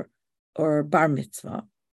bar mitzvah.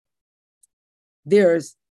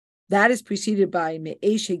 That is preceded by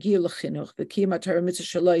me'esh hegir l'chinuch v'kiyam ha'torah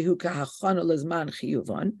mitzvah shaloi hu ka'hachana l'zman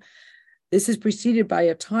chiyuvon. This is preceded by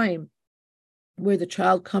a time where the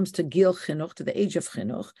child comes to gil chinuch, to the age of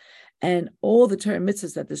chinuch, and all the Torah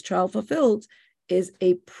mitzvahs that this child fulfilled is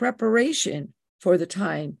a preparation for the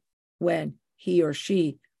time when he or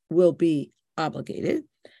she will be obligated.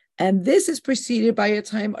 And this is preceded by a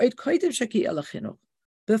time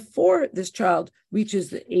before this child reaches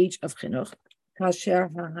the age of chinuch,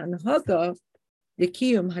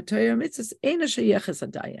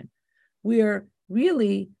 where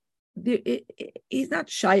really he's not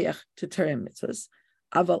shayach to Torah mitzvahs.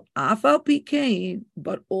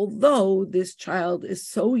 But although this child is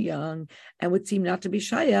so young and would seem not to be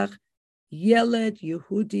shayach, Yeled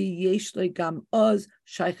Yehudi Yeshle Gam Oz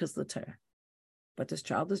Shaychas L'Torah. But this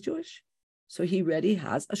child is Jewish, so he already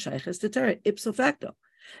has a Shaychas L'Torah, ipso facto.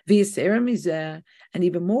 V'yisera mizeh, and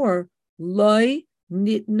even more, Loi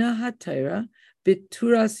Nitna HaTorah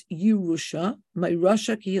B'turas Yerusha,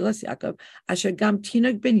 Ma'irasha Kihilas Yaakov, Asher Gam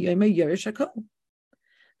Tinag Ben Yoma Yeresh HaKol.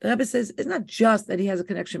 The Rebbe says it's not just that he has a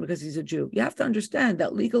connection because he's a Jew. You have to understand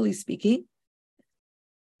that legally speaking,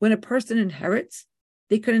 when a person inherits,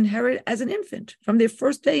 they could inherit as an infant from their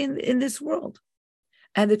first day in this world.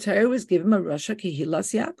 And the Torah was given a Rasha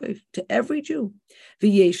Kihilas Yaakov to every Jew.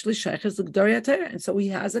 And so he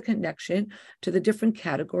has a connection to the different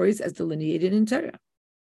categories as delineated in Torah.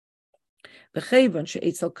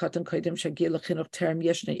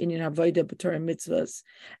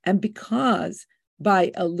 And because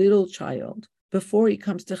by a little child, before he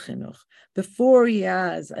comes to chinuch, before he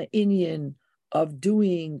has an inyan of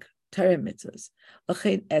doing Torah mitzvahs,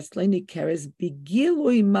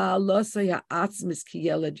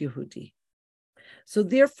 so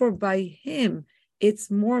therefore by him, it's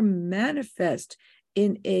more manifest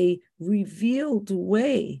in a revealed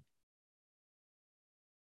way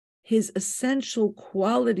his essential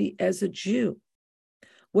quality as a Jew.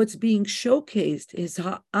 What's being showcased is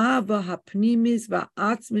ha'ava ha'pnimis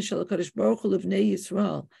va'atzmis shel HaKadosh Baruch Hu l'vnei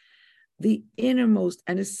Yisrael, the innermost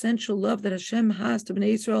and essential love that Hashem has to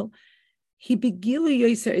Bnei Yisrael. He begilu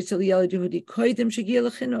yoser etzel yeled Yehudi koydem shegil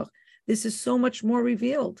chinuch. This is so much more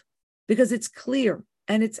revealed because it's clear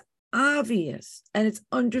and it's obvious and it's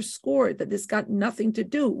underscored that this got nothing to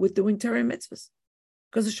do with doing Torah mitzvahs.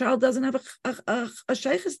 because the child doesn't have a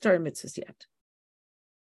sheiches Torah mitzvahs yet.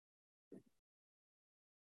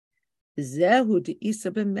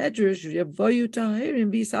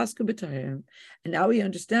 And now we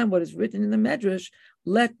understand what is written in the Medrash.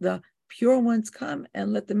 Let the pure ones come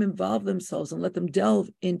and let them involve themselves and let them delve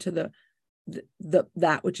into the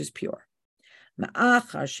that which is pure.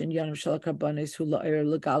 Because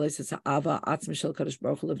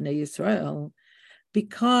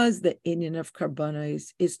the inyan of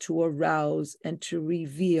karbanos is to arouse and to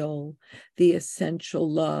reveal the essential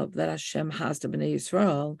love that Hashem has to Bnei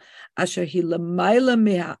Yisrael, asher hi lamayla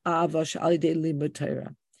me'ha'ava she'alidei limud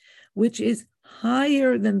Torah, which is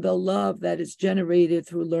higher than the love that is generated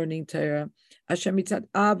through learning Torah. Asher mitzad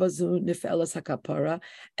avazu nifelas hakapara,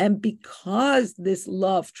 and because this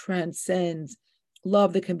love transcends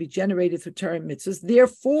love that can be generated through Torah mitzvahs,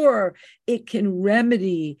 therefore it can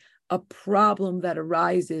remedy a problem that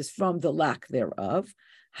arises from the lack thereof.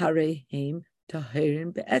 Hareim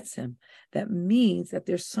tahirim be'etzem. That means that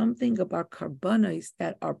there's something about karbanos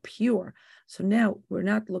that are pure. So now we're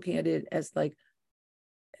not looking at it as like,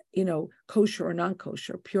 kosher or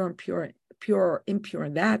non-kosher, pure and pure or impure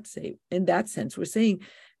in that sense. We're saying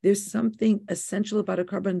there's something essential about a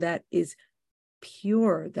carbon that is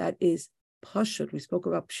pure, that is pashut. We spoke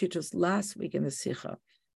about pshitos last week in the Sikha,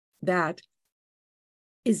 that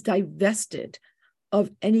is divested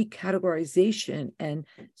of any categorization and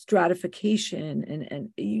stratification,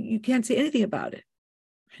 and you can't say anything about it.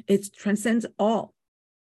 It transcends all.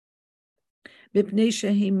 Because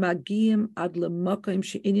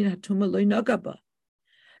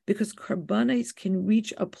karbanos can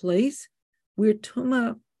reach a place where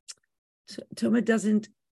Tumah is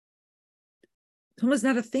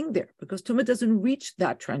not a thing there, because Tumah doesn't reach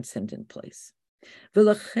that transcendent place. What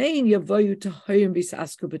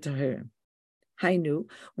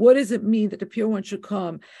does it mean that the pure ones should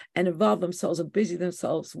come and involve themselves and busy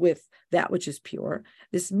themselves with that which is pure?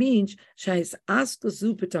 This means that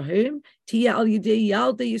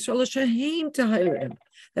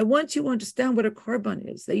once you understand what a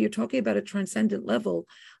korban is, that you're talking about a transcendent level,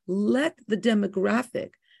 let the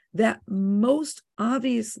demographic that most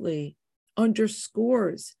obviously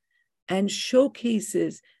underscores and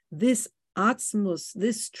showcases this atzmus,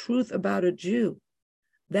 this truth about a Jew,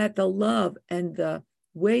 that the love and the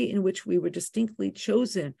way in which we were distinctly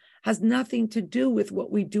chosen has nothing to do with what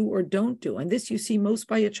we do or don't do. And this you see most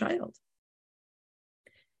by a child.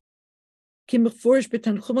 Like the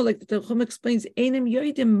Tanchum explains,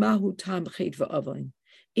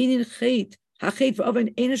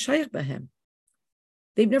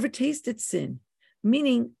 they've never tasted sin,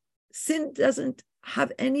 meaning sin doesn't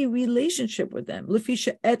have any relationship with them.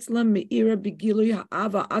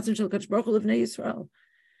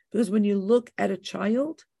 Because when you look at a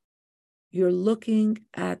child, you're looking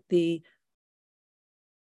at the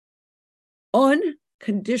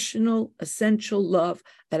unconditional, essential love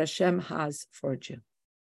that Hashem has for a Jew.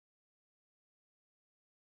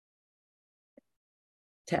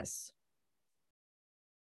 Tess.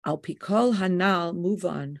 Al Pikol Hanal, move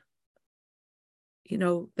on.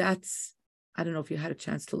 That's, I don't know if you had a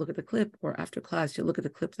chance to look at the clip, or after class, you look at the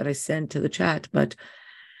clip that I sent to the chat. But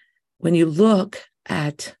when you look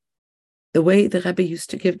at the way the Rebbe used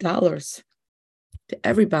to give dollars to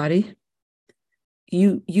everybody,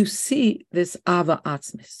 you see this Ava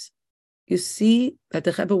Atzmis. You see that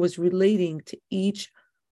the Rebbe was relating to each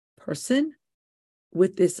person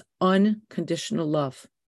with this unconditional love.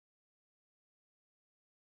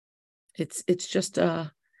 It's just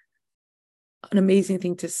an amazing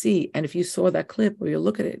thing to see. And if you saw that clip where you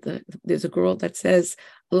look at it, there's a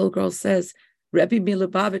little girl says, Rebbe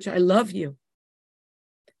Milubavitch, I love you.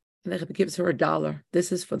 And the Rebbe gives her $1.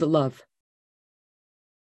 This is for the love.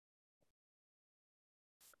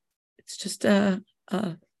 It's just it's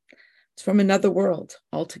from another world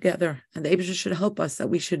altogether. And the Eibusha should help us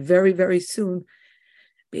that we should very, very soon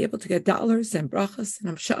be able to get dollars and brachas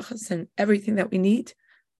and amshachas and everything that we need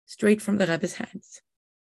straight from the Rebbe's hands.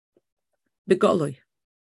 Begoloi.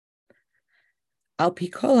 Al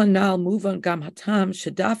pikol anal move on gam hatam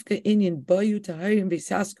shadafka inyan boyu tahirim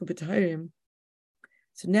v'sasku b'tahirim.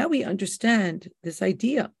 So now we understand this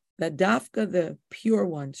idea that dafka, the pure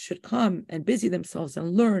ones, should come and busy themselves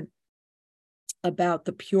and learn about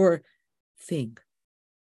the pure thing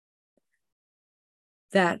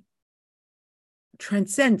that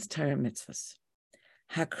transcends Torah mitzvahs.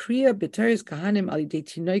 Hakriya b'Torahs kahanim al yidei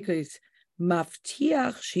tinoikos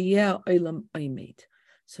maftiach sheyeh olam oimed.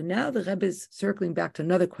 So now the Rebbe is circling back to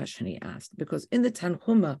another question he asked, because in the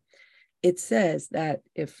Tanhuma it says that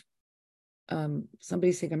if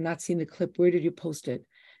somebody's saying, I'm not seeing the clip, where did you post it?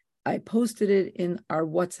 I posted it in our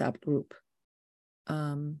WhatsApp group.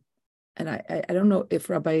 And I don't know if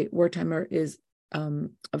Rabbi Wertheimer is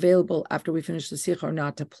available after we finish the sikha or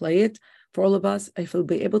not to play it for all of us. If he'll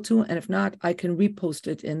be able to, and if not, I can repost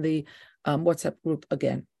it in the WhatsApp group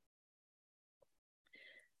again.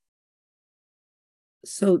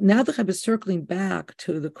 So now the Rebbe is circling back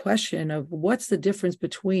to the question of what's the difference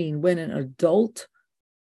between when an adult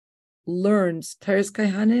learns Teres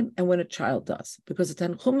Kaihanim and when a child does. Because the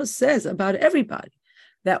Tanchuma says about everybody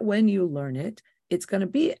that when you learn it, it's going to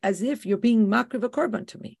be as if you're being makriv a korban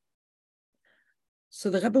to me. So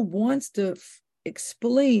the Rebbe wants to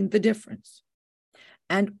explain the difference.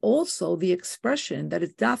 And also the expression that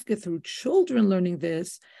it's dafka through children learning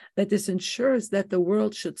this, that this ensures that the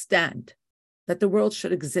world should stand, that the world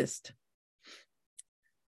should exist.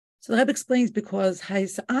 So the Rebbe explains because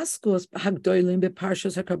ha'is askos hagdoilim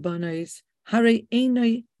beparshas hakarbanos harei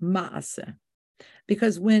einoi ma'aseh.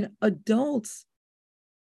 Because when adults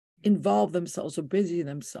involve themselves or busy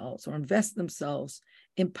themselves or invest themselves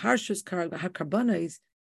in parshas hakarbanos,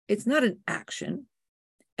 it's not an action.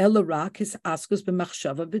 Elarak his askos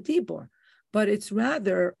b'machshava b'dibor, but it's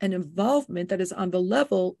rather an involvement that is on the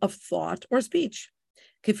level of thought or speech.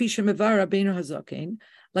 Kefi shemevar Rabbeinu Hazaken,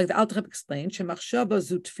 like the Alter Rebbe explained, shemachshava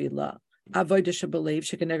zu tefila, avodah shebelev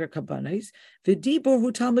shekeneger karbanos, v'dibor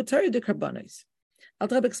hu talmud Torah de karbanos.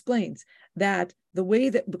 Alter Rebbe explains that the way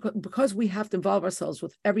that because we have to involve ourselves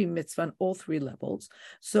with every mitzvah on all three levels.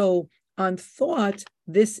 So on thought,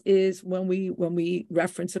 this is when we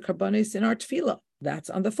reference the karbanos in our tefillah.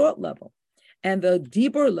 That's on the thought level, and the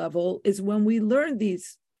dibur level is when we learn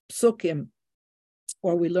these psukim,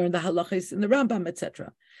 or we learn the halachas in the Rambam,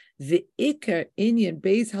 etc. The iker inyan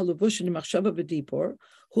beis haluvushin machshava v'dibur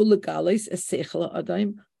hu legales eseichel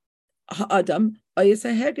adam ayis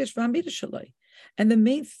hahergesh v'amida shaloi. And the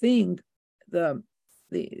main thing, the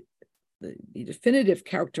definitive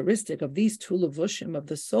characteristic of these two levushim of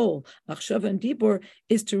the soul, machshava and dibur,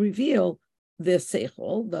 is to reveal the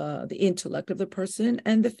seichel, the intellect of the person,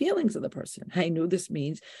 and the feelings of the person. Hainu, this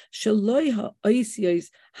means shaloi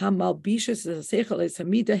ha'oisiyos hamalbishas seichel es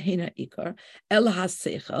hamida hena ikar el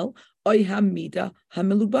haseichel oy hamida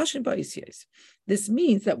hamelubashin ba'oisiyos. This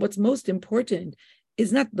means that what's most important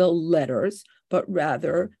is not the letters, but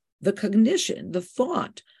rather the cognition, the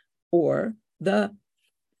thought, or the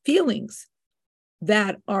feelings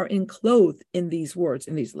that are enclosed in these words,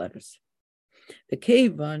 in these letters. The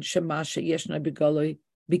kevan shemasha yeshna begiloi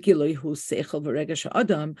hu seichel v'regesh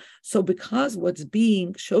adam. So because what's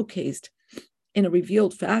being showcased in a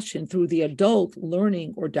revealed fashion through the adult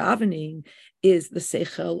learning or davening is the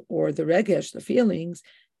seichel or the regesh, the feelings.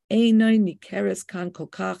 Einay nikeres kan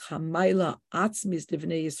kolkach hamayla atzmis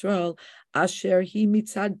divnei Yisrael asher hi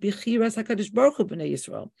mitzad bichiras hakadosh baruch hu b'nei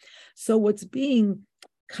Yisrael. So what's being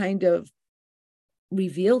kind of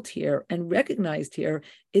revealed here and recognized here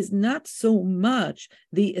is not so much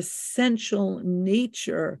the essential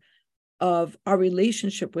nature of our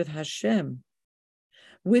relationship with Hashem,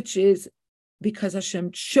 which is because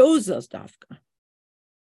Hashem chose us dafka.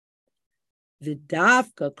 The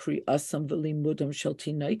dafka kri'asam v'limudam shel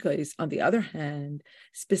tinaikos, on the other hand,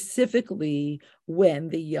 specifically when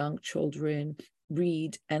the young children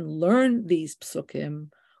read and learn these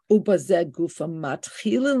psukim, and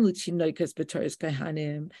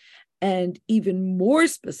even more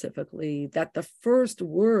specifically, that the first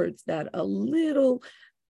words that a little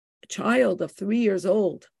child of 3 years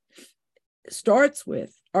old starts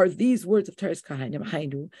with are these words of Teres Kahanim,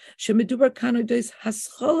 Hainu, Shemidubar Kanodes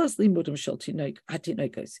Hascholas Limudum Shel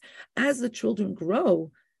Hatinoikos. As the children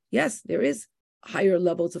grow, yes, there is higher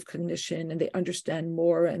levels of cognition and they understand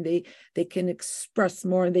more and they can express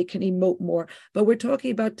more and they can emote more. But we're talking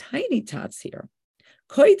about tiny tots here.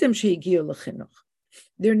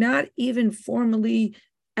 They're not even formally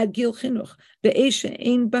at Gil Chinuch.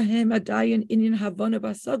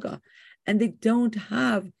 And they don't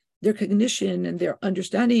have their cognition and their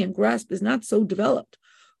understanding and grasp is not so developed.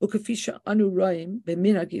 And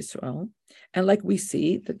like we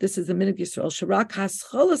see that this is the minhag Yisrael,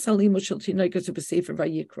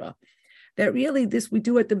 Vayikra, that really this we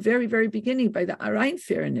do at the very, very beginning by the Arayin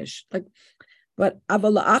Firinish.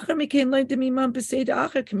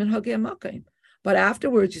 But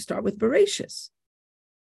afterwards you start with Bereshis,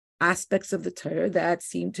 aspects of the Torah that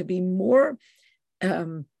seem to be more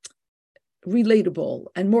relatable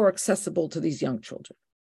and more accessible to these young children.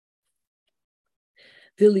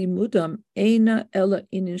 And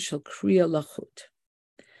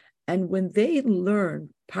when they learn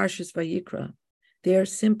Parshas Vayikra, they are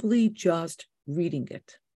simply just reading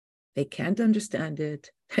it. They can't understand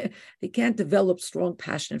it. They can't develop strong,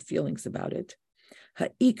 passionate feelings about it.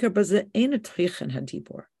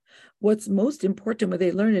 What's most important when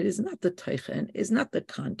they learn it is not the teichen, is not the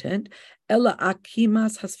content. Ella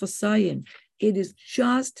akimas hasfasayin. It is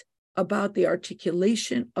just about the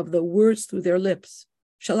articulation of the words through their lips.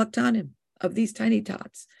 Shalaktanim, of these tiny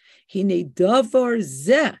tots. Hine davar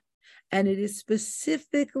zeh. And it is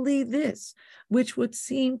specifically this, which would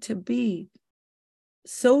seem to be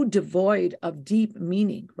so devoid of deep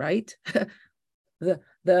meaning, right?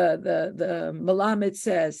 the Malamed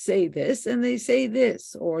says, say this, and they say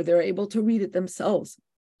this, or they're able to read it themselves.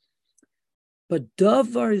 But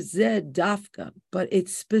davar zeh dafka, but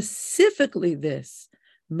it's specifically this,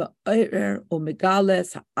 that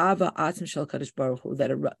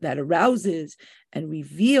arouses and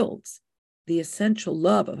reveals the essential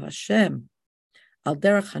love of Hashem. Al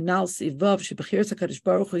derech hanal sivav shebechiras HaKadosh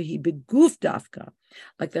Baruch Hu he beguf dafka,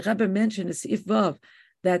 like the Rebbe mentioned in Sif Vav,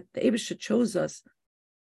 that the Eibusha chose us.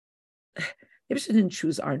 Eibusha didn't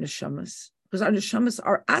choose our neshamas, because our neshamas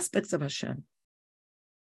are aspects of Hashem.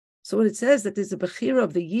 So when it says that there's a bechira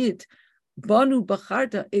of the Yid, banu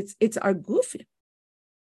bacharta, it's our gufim.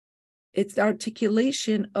 It's the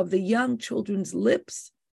articulation of the young children's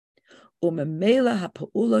lips. And therefore,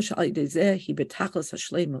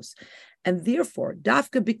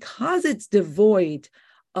 dafka, because it's devoid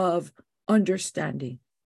of understanding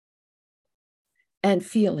and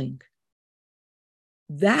feeling,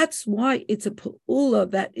 that's why it's a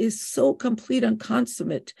pa'ula that is so complete and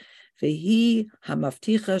consummate. And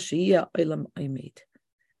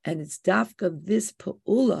it's dafka, this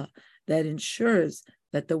pa'ula, that ensures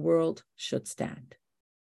that the world should stand.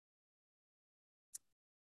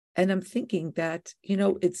 And I'm thinking that,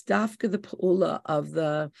 it's dafka the pa'ula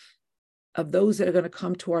of those that are going to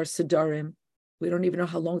come to our Siddharim. We don't even know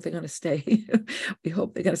how long they're going to stay. We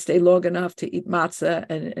hope they're going to stay long enough to eat matzah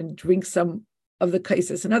and drink some of the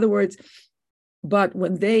kaisis. In other words, but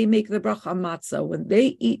when they make the bracha matzah, when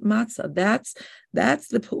they eat matzah, that's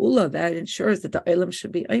the pa'ula that ensures that the olam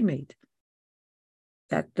should be aimed,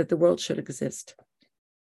 that the world should exist.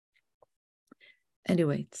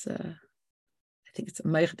 Anyway, I think it's a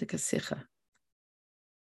meichdik sicha.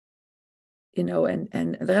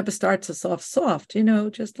 And the Rebbe starts us off soft,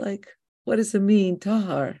 just like, what does it mean,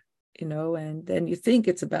 tahar? And then you think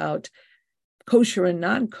it's about kosher and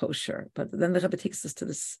non-kosher, but then the Rebbe takes us to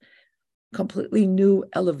this completely new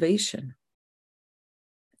elevation.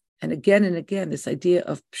 And again, this idea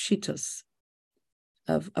of pshitos,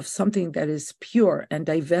 of something that is pure and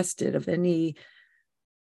divested of any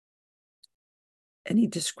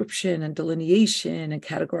description and delineation and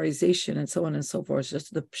categorization and so on and so forth.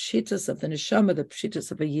 Just the pshitas of the neshama, the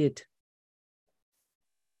pshitas of a yid.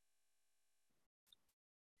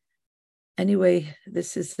 Anyway,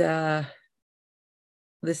 this is a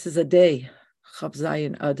day, Chav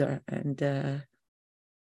Zayin Adar, and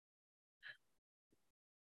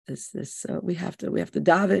we have to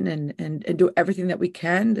daven and do everything that we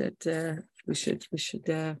can. That we should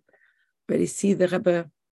really see the Rebbe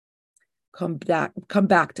come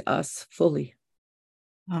back to us fully.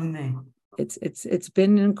 Amen. It's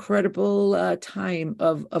been an incredible time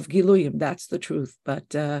of Giluyim. That's the truth.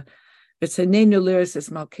 But it's a Neinu Liris es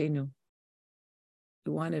Malkeinu.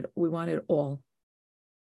 We want it all.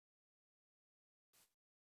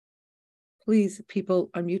 Please, people,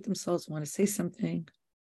 unmute themselves. Want to say something,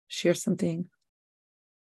 share something.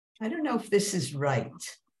 I don't know if this is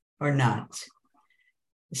right or not.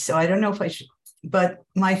 So I don't know if I should. But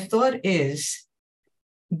my thought is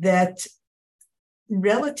that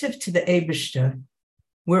relative to the Eibishter,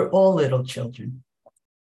 we're all little children.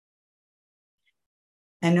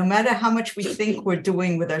 And no matter how much we think we're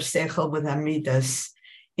doing with our seichel, with our midas,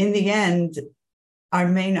 in the end, our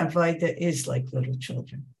main avodah is like little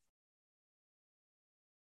children.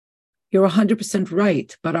 You're 100%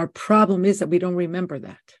 right, but our problem is that we don't remember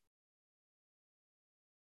that.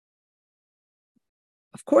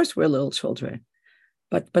 Of course, we're little children.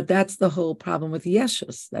 But that's the whole problem with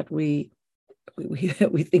Yeshus, that we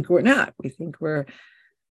think we're not. We think we're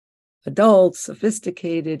adults,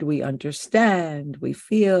 sophisticated, we understand, we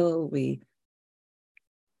feel,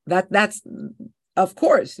 that's of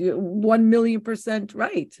course, you're 1,000,000%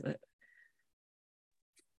 right.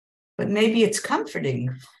 But maybe it's comforting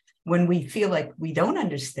when we feel like we don't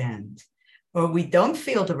understand or we don't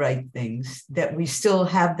feel the right things, that we still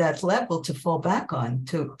have that level to fall back on,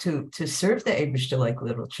 to serve the Eibishter like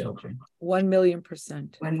little children.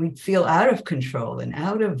 1,000,000%. When we feel out of control and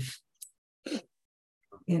out of,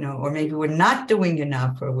 or maybe we're not doing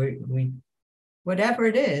enough, or we whatever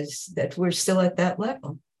it is, that we're still at that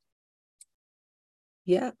level.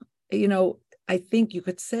 Yeah. I think you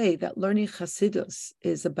could say that learning Hasidus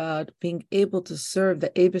is about being able to serve the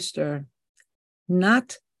Eibishter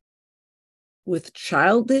not with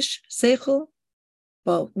childish seichel,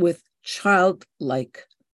 but with childlike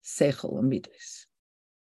seichel and midos.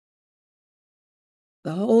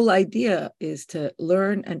 The whole idea is to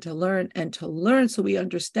learn and to learn and to learn so we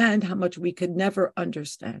understand how much we could never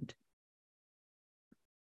understand.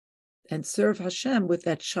 And serve Hashem with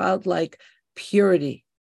that childlike purity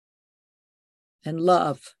and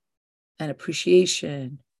love and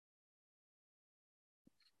appreciation.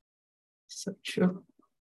 So true.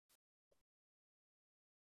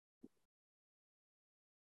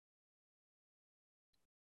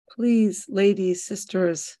 Please, ladies,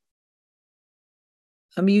 sisters,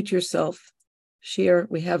 unmute yourself. Share.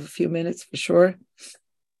 We have a few minutes for sure.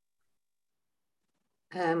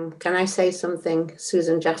 Can I say something,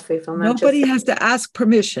 Susan Jaffrey from Manchester? Nobody has to ask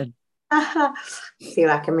permission. I feel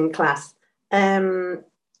like I'm in class.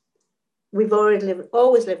 We've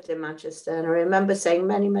always lived in Manchester, and I remember saying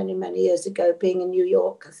many, many, many years ago, being in New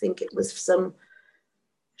York, I think it was some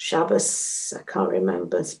Shabbos, I can't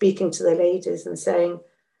remember, speaking to the ladies and saying,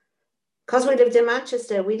 because we lived in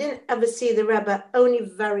Manchester, we didn't ever see the Rebbe, only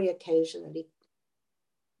very occasionally.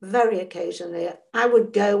 Very occasionally. I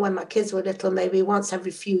would go when my kids were little, maybe once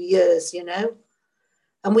every few years, you know.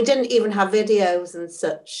 And we didn't even have videos and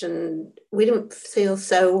such, and we didn't feel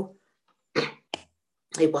so,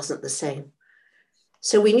 it wasn't the same.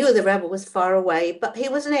 So we knew the Rebbe was far away, but he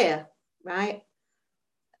was near, right?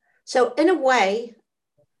 So in a way,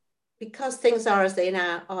 because things are as they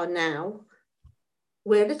are now,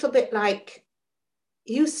 we're a little bit like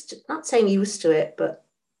not saying used to it, but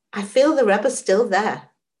I feel the Rebbe's still there.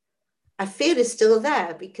 I feel he's still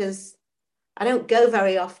there because I don't go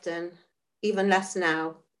very often, even less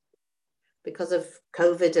now, because of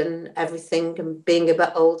COVID and everything and being a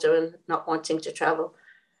bit older and not wanting to travel.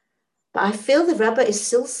 But I feel the Rebbe is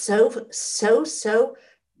still so,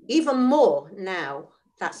 even more now.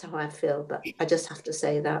 That's how I feel. But I just have to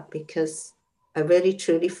say that because I really,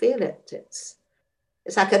 truly feel it.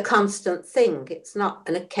 It's like a constant thing. It's not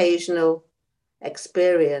an occasional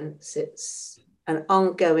experience. It's an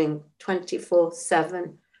ongoing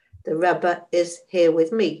 24/7. The Rebbe is here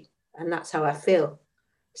with me, and that's how I feel.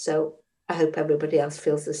 So I hope everybody else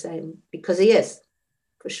feels the same, because he is,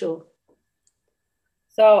 for sure.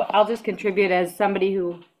 So I'll just contribute as somebody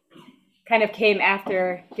who kind of came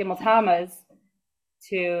after Gimel Tammuz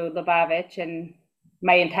to Lubavitch, and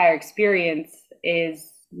my entire experience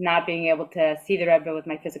is not being able to see the Rebbe with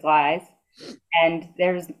my physical eyes. And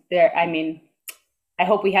I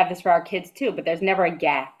hope we have this for our kids too, but there's never a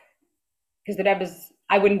gap. Because the Rebbe's,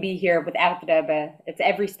 I wouldn't be here without the Rebbe. It's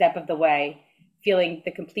every step of the way, feeling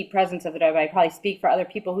the complete presence of the Rebbe. I probably speak for other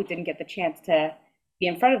people who didn't get the chance to be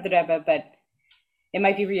in front of the Rebbe, but it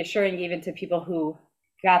might be reassuring even to people who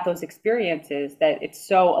got those experiences that it's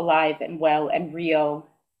so alive and well and real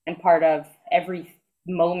and part of every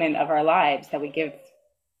moment of our lives that we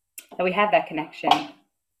have that connection.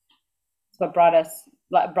 It's what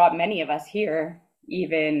brought many of us here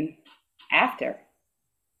even after.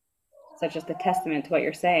 So just a testament to what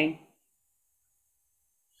you're saying.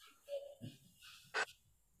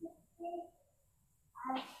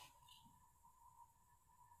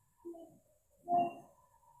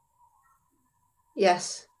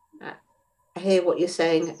 Yes, I hear what you're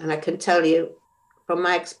saying, and I can tell you from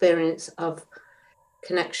my experience of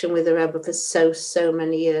connection with the Rebbe for so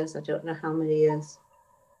many years. I don't know how many years.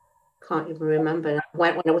 Can't even remember. I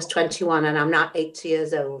went when I was 21, and I'm now 80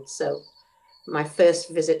 years old. So my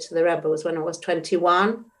first visit to the Rebbe was when I was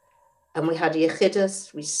 21, and we had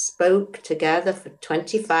Yechidus. We spoke together for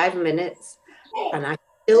 25 minutes, and I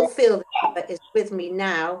still feel the Rebbe is with me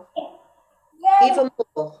now, even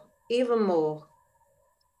more.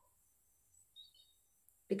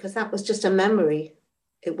 Because that was just a memory.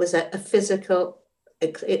 It was a physical,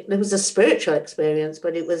 it was a spiritual experience,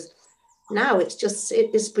 but it was, now it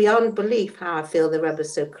is beyond belief how I feel the Rebbe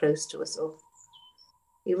is so close to us all.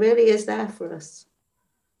 He really is there for us.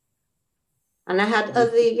 And I had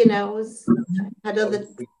other,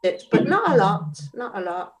 bits, but not a lot.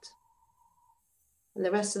 And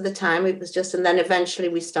the rest of the time it was just, and then eventually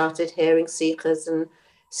we started hearing sikhs and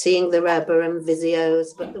seeing the Rebbe and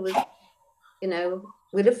videos, but there was,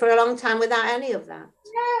 we lived for a long time without any of that.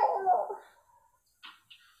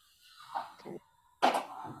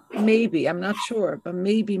 Maybe, I'm not sure, but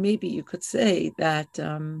maybe you could say that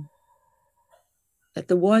that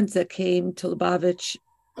the ones that came to Lubavitch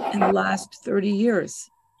in the last 30 years,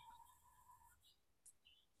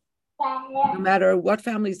 no matter what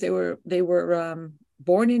families they were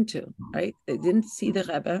born into, right? They didn't see the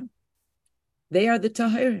Rebbe, They are the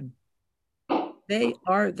Tahirim. They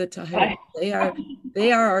are the Tahirim.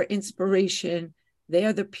 They are our inspiration. They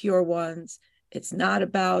are the pure ones. It's not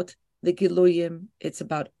about the Giluyim. It's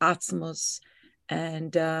about Atzmos,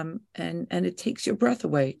 and it takes your breath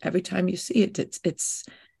away every time you see it.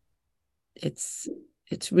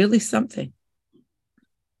 It's really something.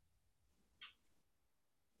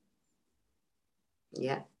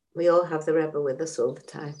 Yeah, we all have the Rebbe with us all the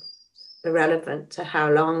time, irrelevant to how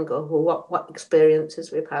long or what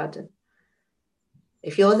experiences we've had. And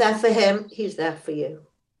if you're there for him, he's there for you.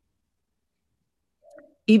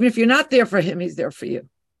 Even if you're not there for him, he's there for you.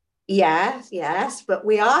 Yes, but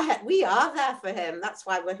we are there for him. That's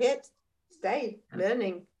why we're here to stay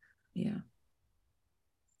learning. Yeah,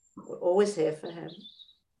 we're always here for him.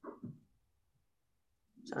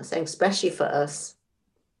 So I'm saying, especially for us.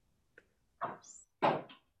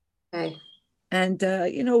 Okay. And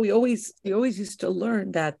we always used to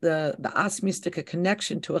learn that the asmistic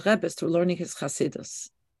connection to a Rebbe is through learning his Chassidus.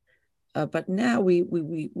 But now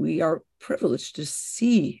we are privileged to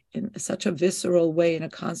see in such a visceral way, in a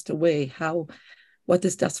constant way, what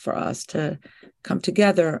this does for us to come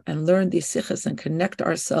together and learn these sichas and connect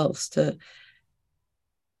ourselves to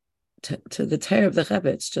the Torah of the Rebbe.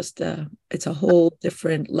 It's just it's a whole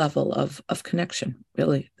different level of connection.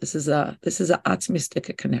 Really, this is a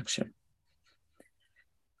atzmistic connection.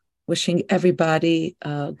 Wishing everybody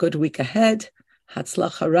a good week ahead.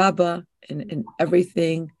 Hatzlacha Rabba in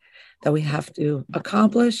everything that we have to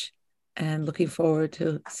accomplish, and looking forward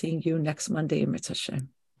to seeing you next Monday in Mitzvah Hashem.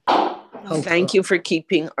 Thank you for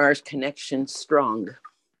keeping our connection strong.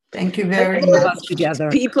 Thank you very All of much. us together.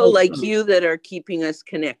 People like you that are keeping us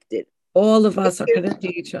connected. All of us are connected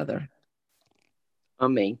to each other.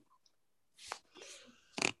 Amen.